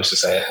how I'm supposed to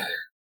say it,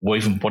 or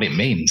even what it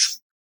means.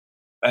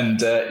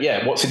 And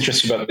what's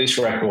interesting about this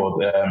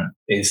record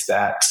is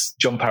that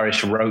John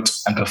Parrish wrote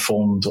and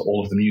performed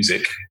all of the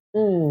music,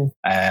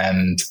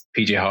 and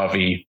PJ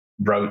Harvey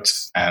wrote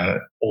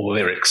all the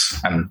lyrics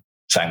and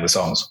sang the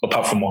songs,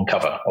 apart from one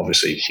cover.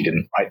 Obviously, she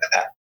didn't write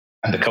that.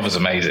 And the cover's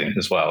amazing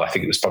as well. I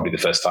think it was probably the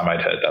first time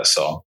I'd heard that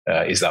song.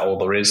 Is That All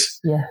There Is?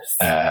 Yes.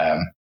 I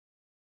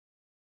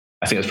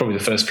think it was probably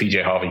the first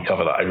PJ Harvey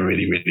cover that I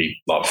really,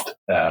 really loved.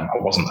 I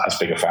wasn't as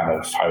big a fan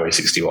of Highway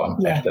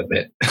 61, I have to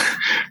admit.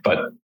 But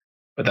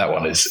but that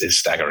one is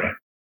staggering.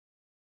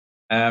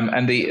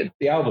 And the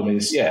album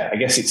is, I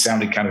guess it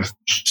sounded kind of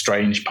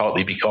strange,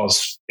 partly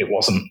because it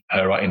wasn't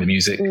her writing the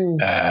music.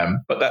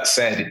 But that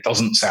said, it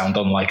doesn't sound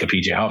unlike a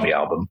PJ Harvey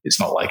album. It's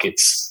not like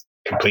it's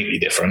completely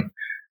different.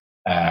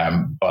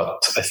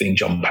 But I think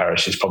John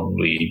Parish is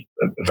probably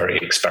a very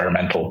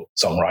experimental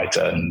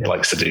songwriter and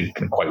likes to do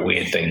quite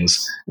weird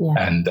things,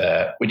 and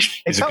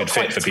which is a good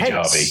fit for PJ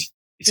Harvey.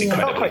 It's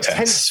incredibly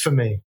tense for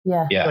me.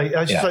 Yeah. Like,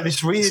 I was just like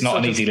this really. It's not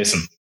an easy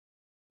listen.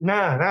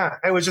 Nah.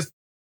 It was just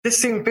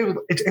this thing.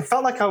 It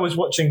felt like I was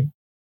watching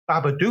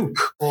Babadook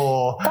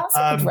or that's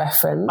a good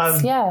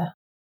reference.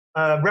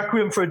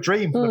 Requiem for a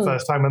Dream for the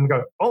first time, and I'm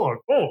going, oh,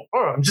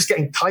 I'm just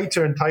getting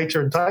tighter and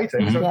tighter and tighter.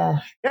 Mm-hmm.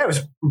 It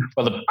was.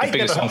 Well, the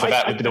biggest song for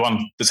that would be the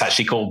one that's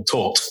actually called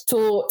Taught,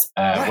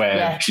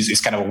 where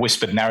it's kind of a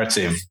whispered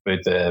narrative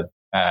with the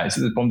is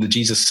it the one, the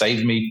Jesus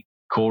Saved Me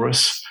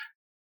chorus,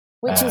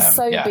 which is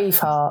so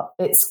Beefheart.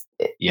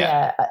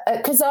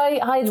 Because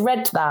I had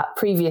read that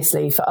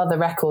previously for other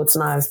records,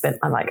 and I'm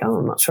like,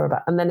 I'm not sure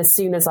about. And then as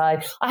soon as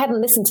I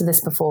hadn't listened to this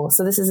before,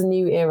 so this is a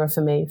new era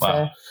for me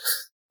for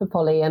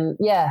Polly, and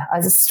I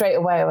just straight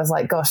away I was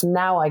like, gosh,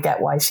 now I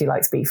get why she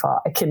likes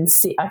Beefheart. I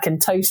can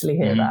totally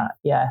hear that.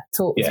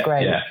 Taught was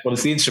great. Well,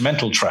 it's the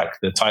instrumental track.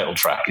 The title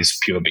track is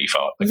pure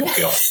Beefheart. That could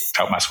be off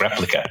Poutmask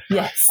Replica.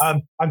 Yes.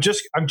 I'm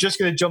just going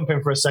to jump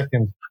in for a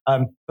second.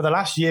 For the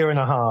last year and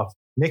a half,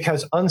 Nick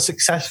has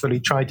unsuccessfully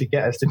tried to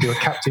get us to do a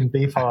Captain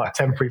Beefheart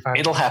temporary fan.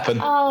 It'll happen.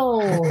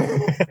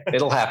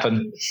 It'll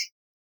happen.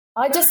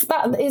 That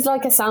is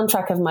like a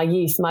soundtrack of my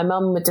youth. My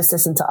mum would just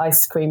listen to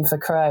Ice Cream for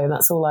Crow, and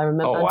that's all I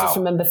remember. I just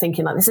remember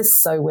thinking, like, this is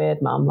so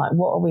weird, Mum. Like,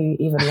 what are we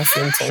even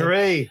listening to?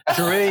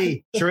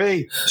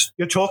 Sheree,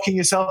 you're talking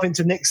yourself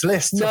into Nick's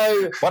list.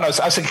 No. Well, I was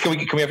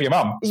thinking, can we have your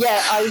mum?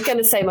 Yeah, I was going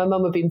to say my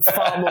mum would be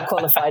far more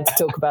qualified to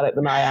talk about it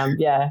than I am.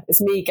 Yeah,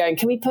 it's me going,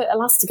 can we put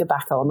Elastica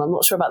back on? I'm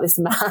not sure about this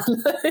man.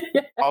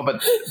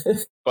 But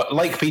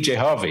like PJ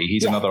Harvey,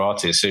 he's another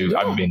artist who,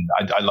 I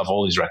love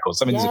all his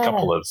records. I mean, there's a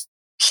couple of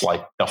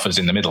slight duffers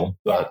in the middle,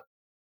 but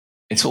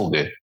it's all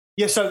good.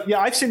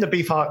 I've seen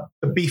the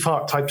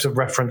Beefheart types of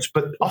reference,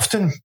 but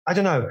often, I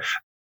don't know,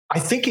 I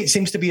think it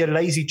seems to be a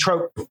lazy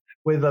trope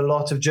with a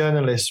lot of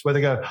journalists where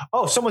they go,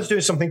 oh, someone's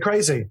doing something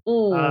crazy,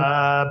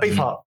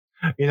 Beefheart,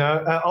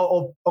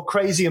 or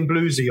crazy and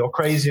bluesy, or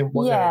crazy and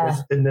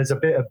whatever, and there's a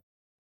bit of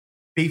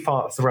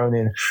Beefheart thrown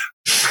in.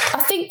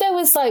 I think there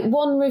was like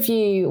one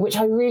review which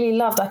I really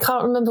loved. I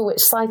can't remember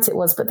which site it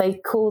was, but they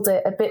called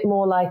it a bit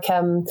more like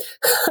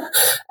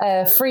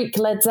Freak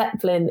Led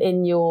Zeppelin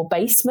in your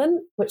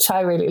basement, which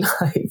I really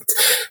liked.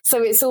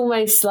 So it's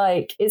almost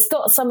like it's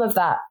got some of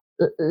that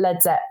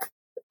Led Zepp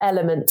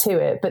element to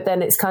it, but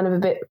then it's kind of a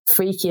bit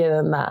freakier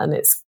than that, and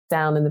it's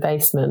down in the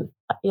basement.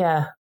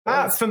 Yeah.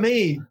 That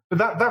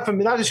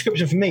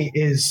description for me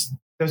is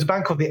there's a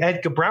band called the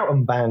Edgar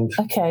Broughton Band.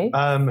 Okay.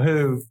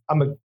 Who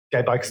I'm a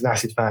Gay Bikers and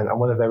Acid fan, and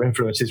one of their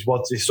influences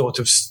was this sort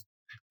of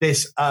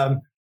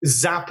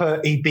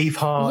Zappa-y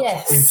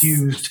Beefheart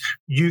infused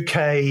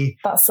UK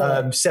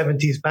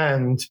 70s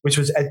band, which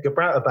was Edgar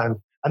Broughton Band.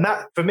 And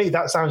that, for me,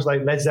 that sounds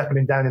like Led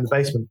Zeppelin down in the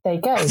basement. There you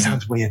go. That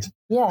sounds weird.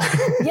 Yeah.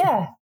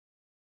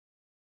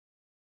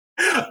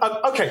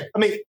 Okay. I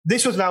mean,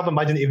 this was an album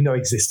I didn't even know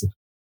existed.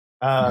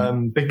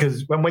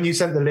 Because when you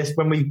sent the list,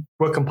 when we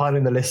were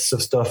compiling the lists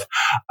of stuff,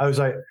 I was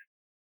like,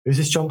 who's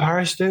this John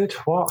Parish dude?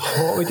 What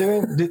are we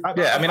doing? I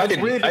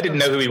didn't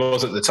know who he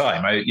was at the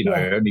time. I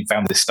only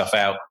found this stuff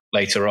out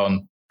later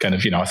on. Kind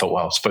of, I thought,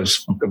 well, I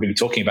suppose I'm going to be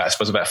talking about. I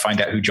suppose I better find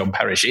out who John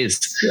Parish is.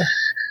 Yeah.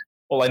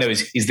 All I know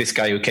is this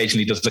guy who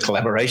occasionally does the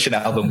collaboration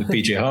album with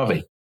PJ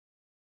Harvey.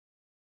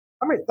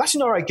 I mean, that's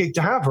an all right gig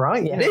to have,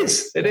 right? Yeah.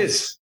 It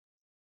is.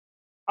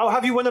 Oh,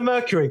 have you won a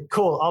Mercury?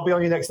 Cool. I'll be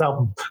on your next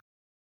album.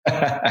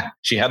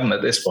 She hadn't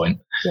at this point.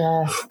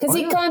 Yeah, because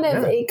it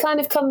kind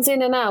of comes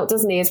in and out,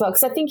 doesn't he, as well?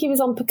 Because I think he was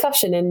on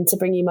percussion in To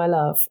Bring You My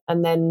Love,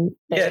 and then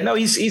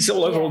he's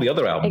all over all the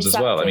other albums as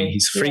well. I mean,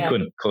 he's a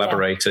frequent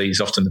collaborator. He's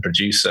often the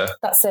producer.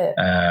 That's it.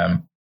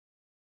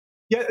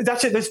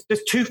 That's it. There's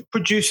two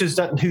producers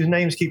whose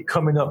names keep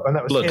coming up, and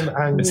that was him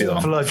and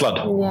Flood.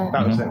 Yeah.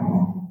 That was it.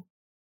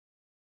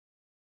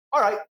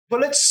 All right, well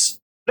let's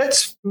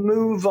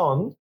move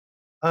on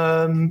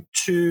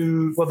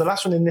to the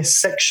last one in this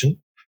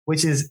section,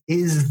 which is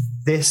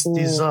This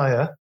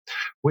Desire,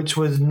 which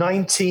was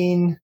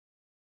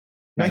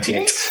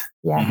 1998?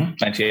 Yeah. Mm-hmm.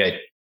 98.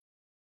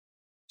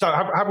 So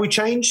have we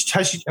changed?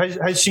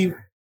 Has she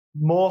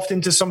morphed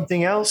into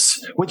something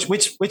else?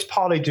 Which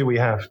Polly do we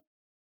have?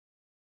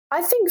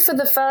 I think for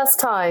the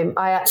first time,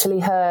 I actually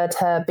heard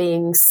her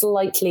being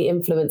slightly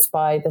influenced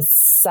by the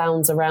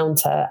sounds around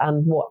her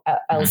and what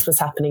else was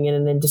happening in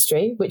an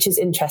industry, which is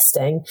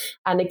interesting.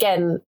 And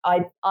again,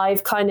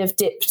 I've kind of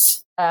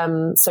dipped.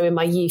 So in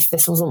my youth,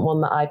 this wasn't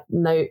one that I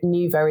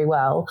knew very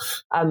well.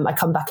 I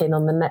come back in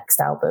on the next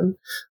album.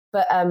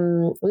 But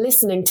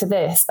listening to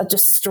this, I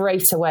just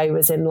straight away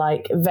was in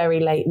like very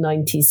late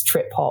 90s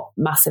trip hop,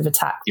 Massive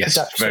Attack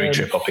production. Very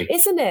trip hoppy,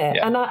 isn't it?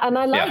 Yeah. And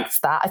I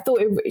liked that. I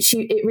thought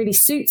it really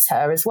suits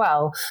her as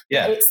well.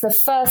 Yeah, it's the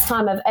first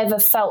time I've ever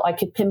felt I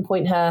could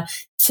pinpoint her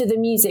to the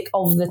music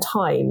of the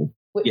time,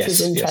 which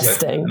is interesting.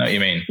 Yes, I know what you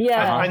mean.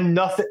 Yeah, and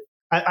nothing.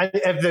 And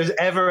if there's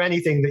ever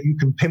anything that you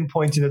can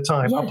pinpoint in a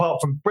time, apart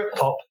from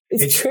Britpop,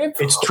 it's trip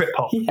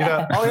hop.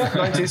 Yeah. You know,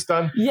 90s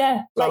done.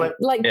 Yeah, like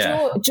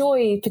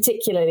Joy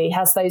particularly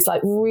has those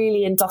like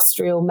really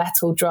industrial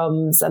metal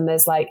drums, and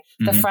there's like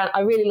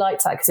I really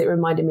liked that because it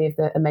reminded me of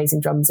the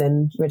amazing drums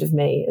in Rid of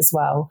Me as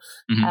well.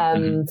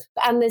 And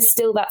there's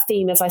still that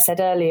theme, as I said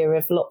earlier,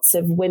 of lots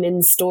of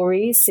women's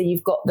stories. So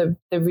you've got the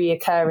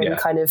reoccurring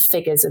kind of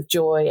figures of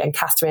Joy and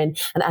Catherine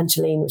and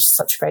Angeline, which is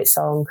such a great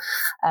song.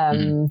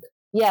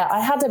 Yeah, I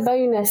had a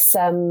bonus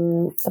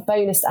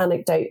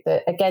anecdote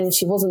that, again,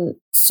 she wasn't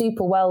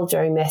super well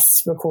during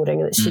this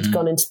recording, and that she'd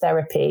gone into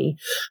therapy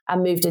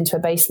and moved into a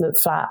basement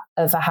flat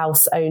of a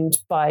house owned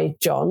by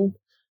John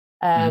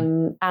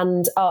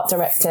and art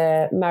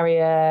director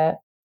Maria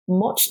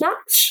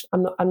Mochnach.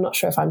 I'm not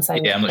sure if I'm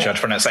saying. Yeah, I'm not sure how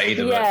to pronounce that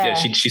either. Yeah.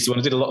 But she's the one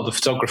who did a lot of the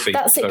photography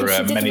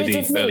for many of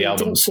the early albums,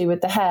 didn't she, with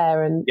the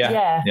hair and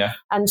yeah.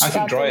 And I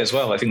think Dry as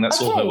well. I think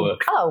that's all her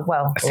work. Oh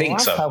well, I think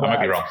so. I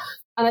might be wrong.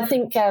 And I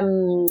think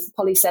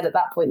Polly said at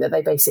that point that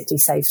they basically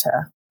saved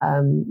her.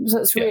 So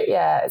it's really,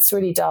 it's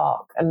really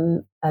dark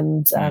and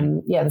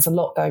there's a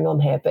lot going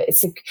on here. But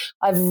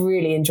I've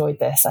really enjoyed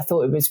this. I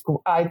thought it was.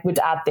 I would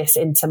add this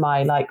into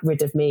my like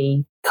Rid of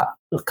Me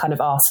kind of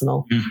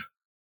arsenal.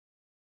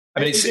 I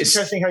mean, it's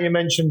interesting how you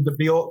mentioned the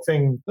Bjork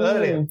thing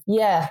earlier.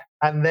 Yeah,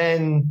 and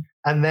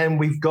then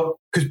we've got,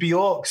 because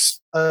Bjork's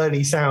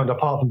early sound,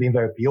 apart from being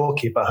very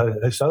Bjorky, but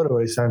her solo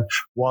early sound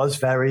was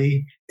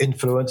very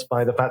influenced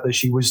by the fact that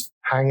she was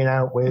hanging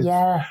out with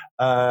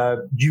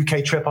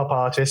UK trip hop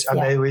artists, and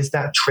there is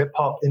that trip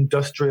hop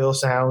industrial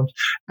sound,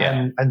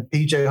 and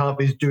PJ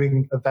Harvey's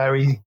doing a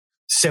very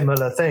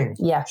similar thing.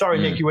 Yeah. Sorry,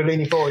 Nick, you were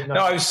leaning forward. No,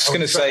 I was just going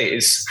to say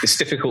it's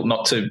difficult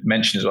not to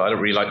mention as well. I don't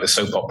really like the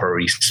soap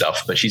opera-y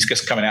stuff, but she's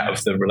just coming out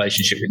of the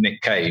relationship with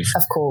Nick Cave.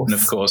 Of course. And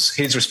of course,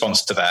 his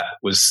response to that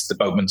was The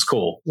Boatman's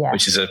Call,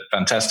 which is a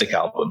fantastic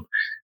album.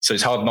 So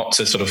it's hard not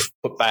to sort of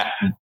put that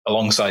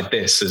alongside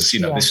this as,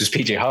 this was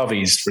PJ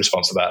Harvey's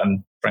response to that.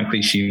 And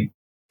frankly, she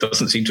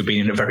doesn't seem to be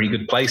in a very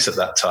good place at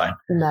that time.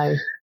 No.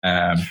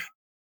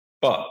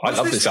 But I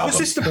love this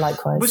album.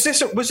 Likewise. Was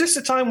this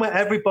the time where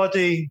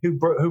everybody who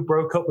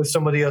broke up with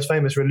somebody else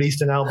famous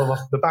released an album off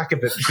the back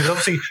of it? Because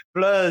obviously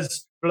Blur,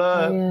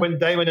 when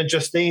Damon and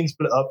Justine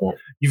split up,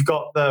 you've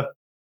got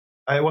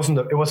it wasn't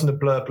the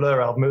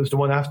Blur album. It was the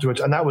one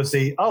afterwards, and that was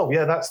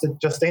that's the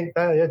Justine.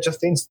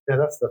 Justine's. Yeah,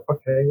 that's the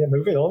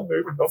moving on.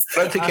 I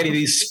don't think any of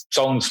these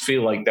songs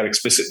feel like they're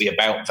explicitly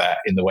about that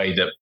in the way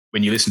that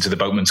when you listen to The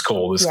Boatman's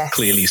Call, there's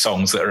clearly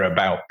songs that are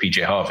about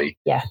PJ Harvey.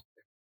 Yeah.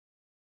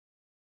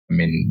 I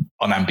mean,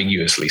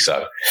 unambiguously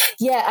so.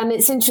 Yeah, and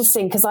it's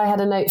interesting because I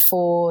had a note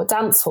for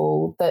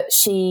Dancehall that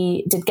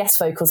she did guest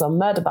vocals on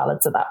Murder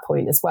Ballads at that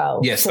point as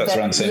well. Yes, that's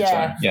around the same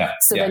time. Yeah.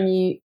 So then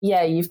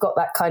you've got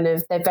that kind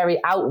of, they're very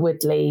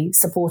outwardly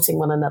supporting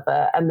one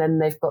another, and then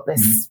they've got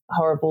this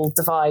horrible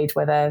divide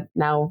where they're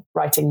now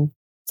writing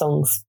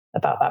songs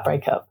about that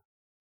breakup.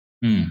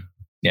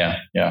 Yeah.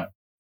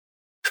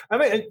 I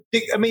mean,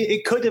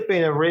 it could have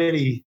been a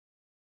really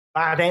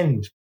bad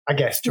end, I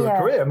guess, to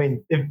her career. I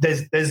mean, if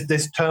there's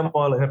this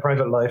turmoil in her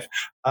private life,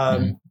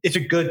 it's a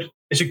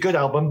good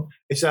album.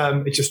 It's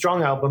a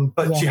strong album,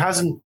 but she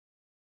hasn't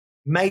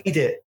made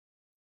it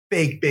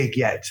big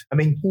yet. I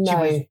mean,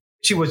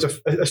 she was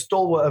a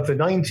stalwart of the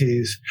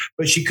 90s,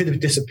 but she could have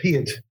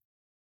disappeared.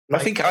 I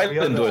think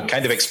Ireland were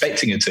kind of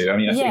expecting it to. I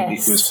mean, I think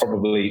it was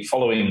probably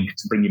following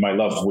To Bring You My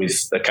Love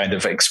with a kind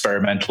of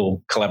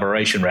experimental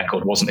collaboration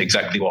record wasn't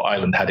exactly what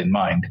Ireland had in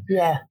mind.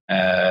 Yeah.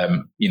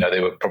 They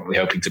were probably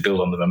hoping to build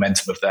on the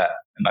momentum of that.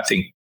 And I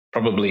think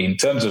probably in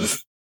terms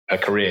of her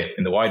career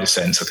in the wider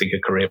sense, I think her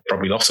career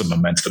probably lost some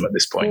momentum at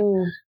this point.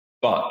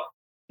 But,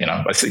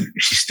 I think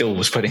she still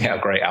was putting out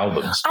great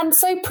albums. And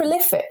so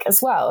prolific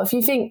as well. If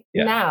you think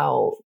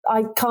now,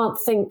 I can't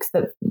think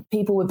that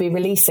people would be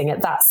releasing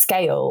at that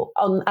scale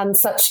and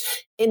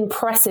such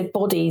impressive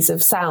bodies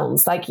of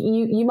sounds. Like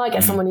you might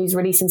get someone who's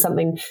releasing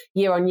something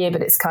year on year,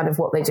 but it's kind of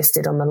what they just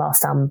did on the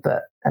last album,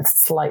 but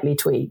slightly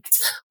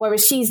tweaked.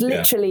 Whereas she's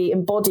literally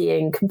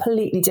embodying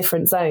completely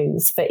different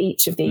zones for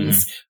each of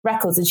these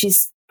records. And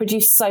she's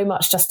produced so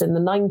much just in the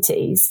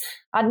 90s.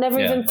 I'd never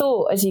even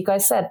thought, as you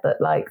guys said, that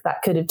like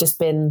that could have just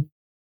been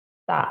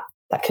that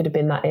could have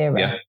been that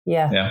era.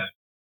 Yeah.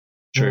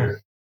 True.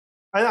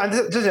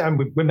 And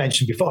we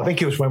mentioned before, I think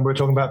it was when we were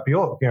talking about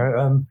Bjork,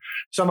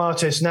 some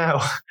artists now,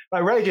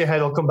 like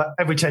Radiohead, will come back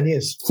every 10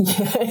 years.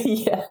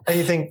 Yeah. And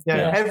you think,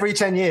 every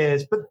 10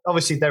 years, but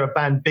obviously they're a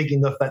band big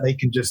enough that they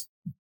can just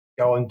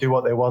go and do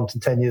what they want,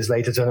 and 10 years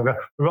later turn around,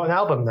 we've got an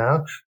album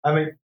now. I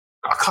mean,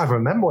 I can't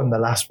remember when the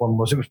last one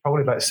was. It was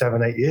probably about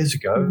 7-8 years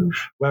ago.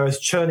 Whereas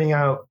churning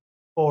out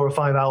 4 or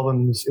 5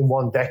 albums in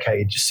one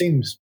decade just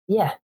seems,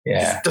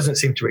 just doesn't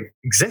seem to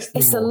exist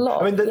anymore. It's a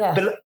lot. I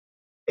mean,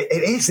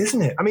 It is,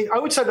 isn't it? I mean, I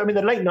would say that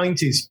the late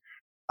 90s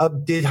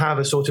did have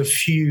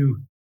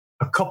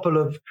a couple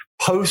of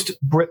post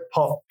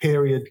Britpop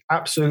period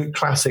absolute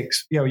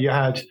classics. You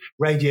had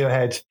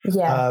Radiohead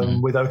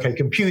with OK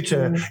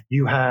Computer.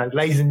 You had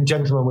Ladies and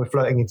Gentlemen, We're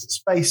Floating into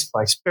Space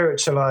by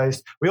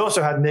Spiritualized. We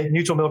also had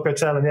Neutral Milk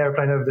Hotel and The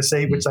Aeroplane Over the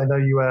Sea, which I know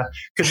you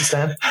couldn't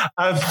stand.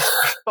 But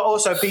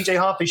also PJ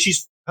Harvey,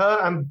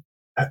 her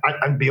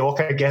and Bjork,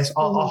 I guess,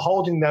 are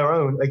holding their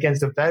own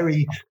against a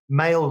very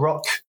male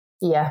rock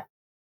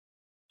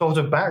sort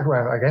of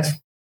background, I guess.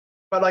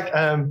 But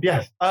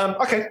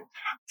okay.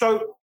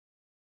 So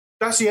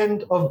that's the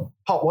end of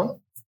part one.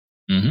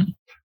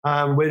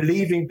 Mm-hmm. We're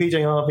leaving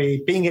PJ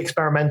Harvey being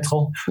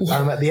experimental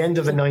at the end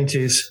of the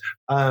 90s.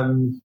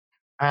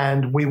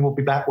 And we will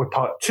be back with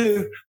part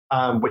two,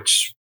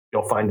 which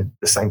you'll find in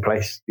the same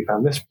place you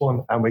found this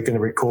one. And we're going to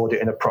record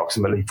it in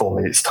approximately 4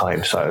 minutes'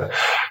 time. So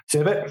see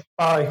you in a bit.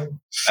 Bye.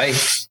 Bye.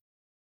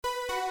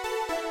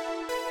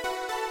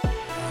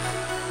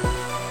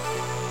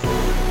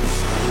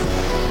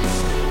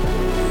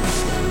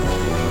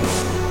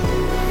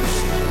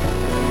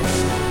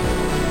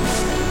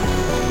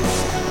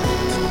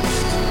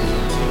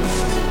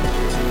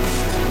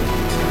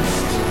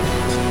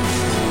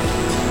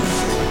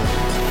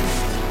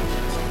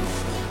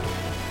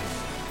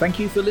 Thank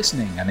you for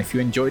listening, and if you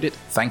enjoyed it,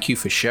 thank you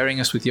for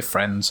sharing us with your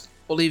friends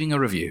or leaving a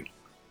review.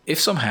 If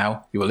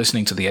somehow you are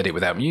listening to the edit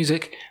without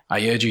music,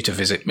 I urge you to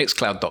visit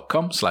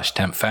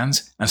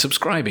mixcloud.com/tempfans and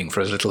subscribing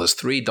for as little as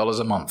 $3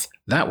 a month.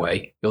 That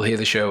way, you'll hear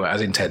the show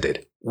as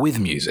intended, with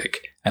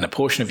music, and a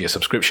portion of your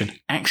subscription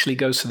actually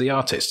goes to the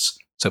artists,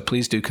 so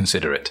please do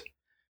consider it.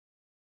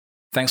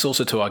 Thanks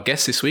also to our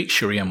guest this week,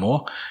 Sharia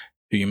Moore,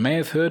 who you may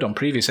have heard on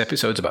previous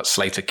episodes about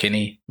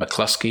Slater-Kinney,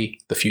 McCluskey,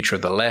 The Future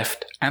of the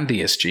Left, and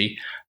ESG,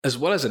 as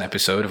well as an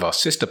episode of our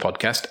sister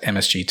podcast,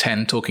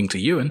 MSG10, talking to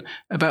Ewan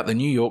about the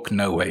New York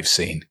no-wave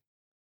scene.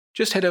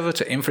 Just head over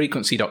to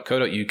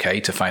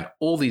infrequency.co.uk to find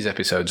all these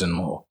episodes and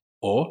more.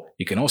 Or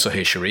you can also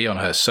hear Cherie on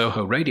her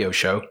Soho radio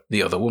show,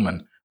 The Other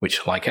Woman,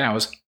 which, like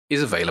ours,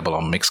 is available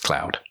on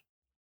Mixcloud.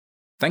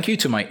 Thank you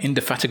to my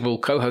indefatigable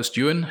co-host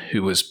Ewan,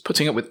 who was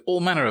putting up with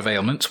all manner of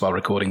ailments while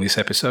recording this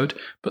episode,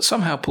 but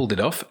somehow pulled it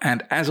off,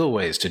 and as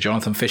always to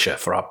Jonathan Fisher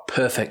for our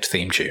perfect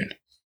theme tune.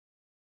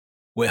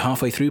 We're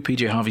halfway through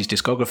PJ Harvey's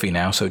discography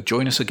now, so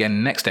join us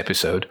again next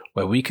episode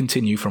where we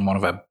continue from one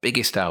of our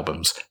biggest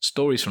albums,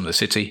 Stories from the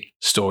City,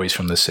 Stories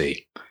from the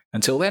Sea.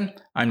 Until then,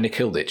 I'm Nick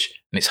Hilditch,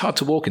 and it's hard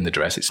to walk in the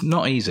dress, it's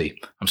not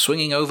easy. I'm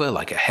swinging over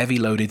like a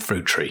heavy-loaded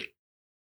fruit tree.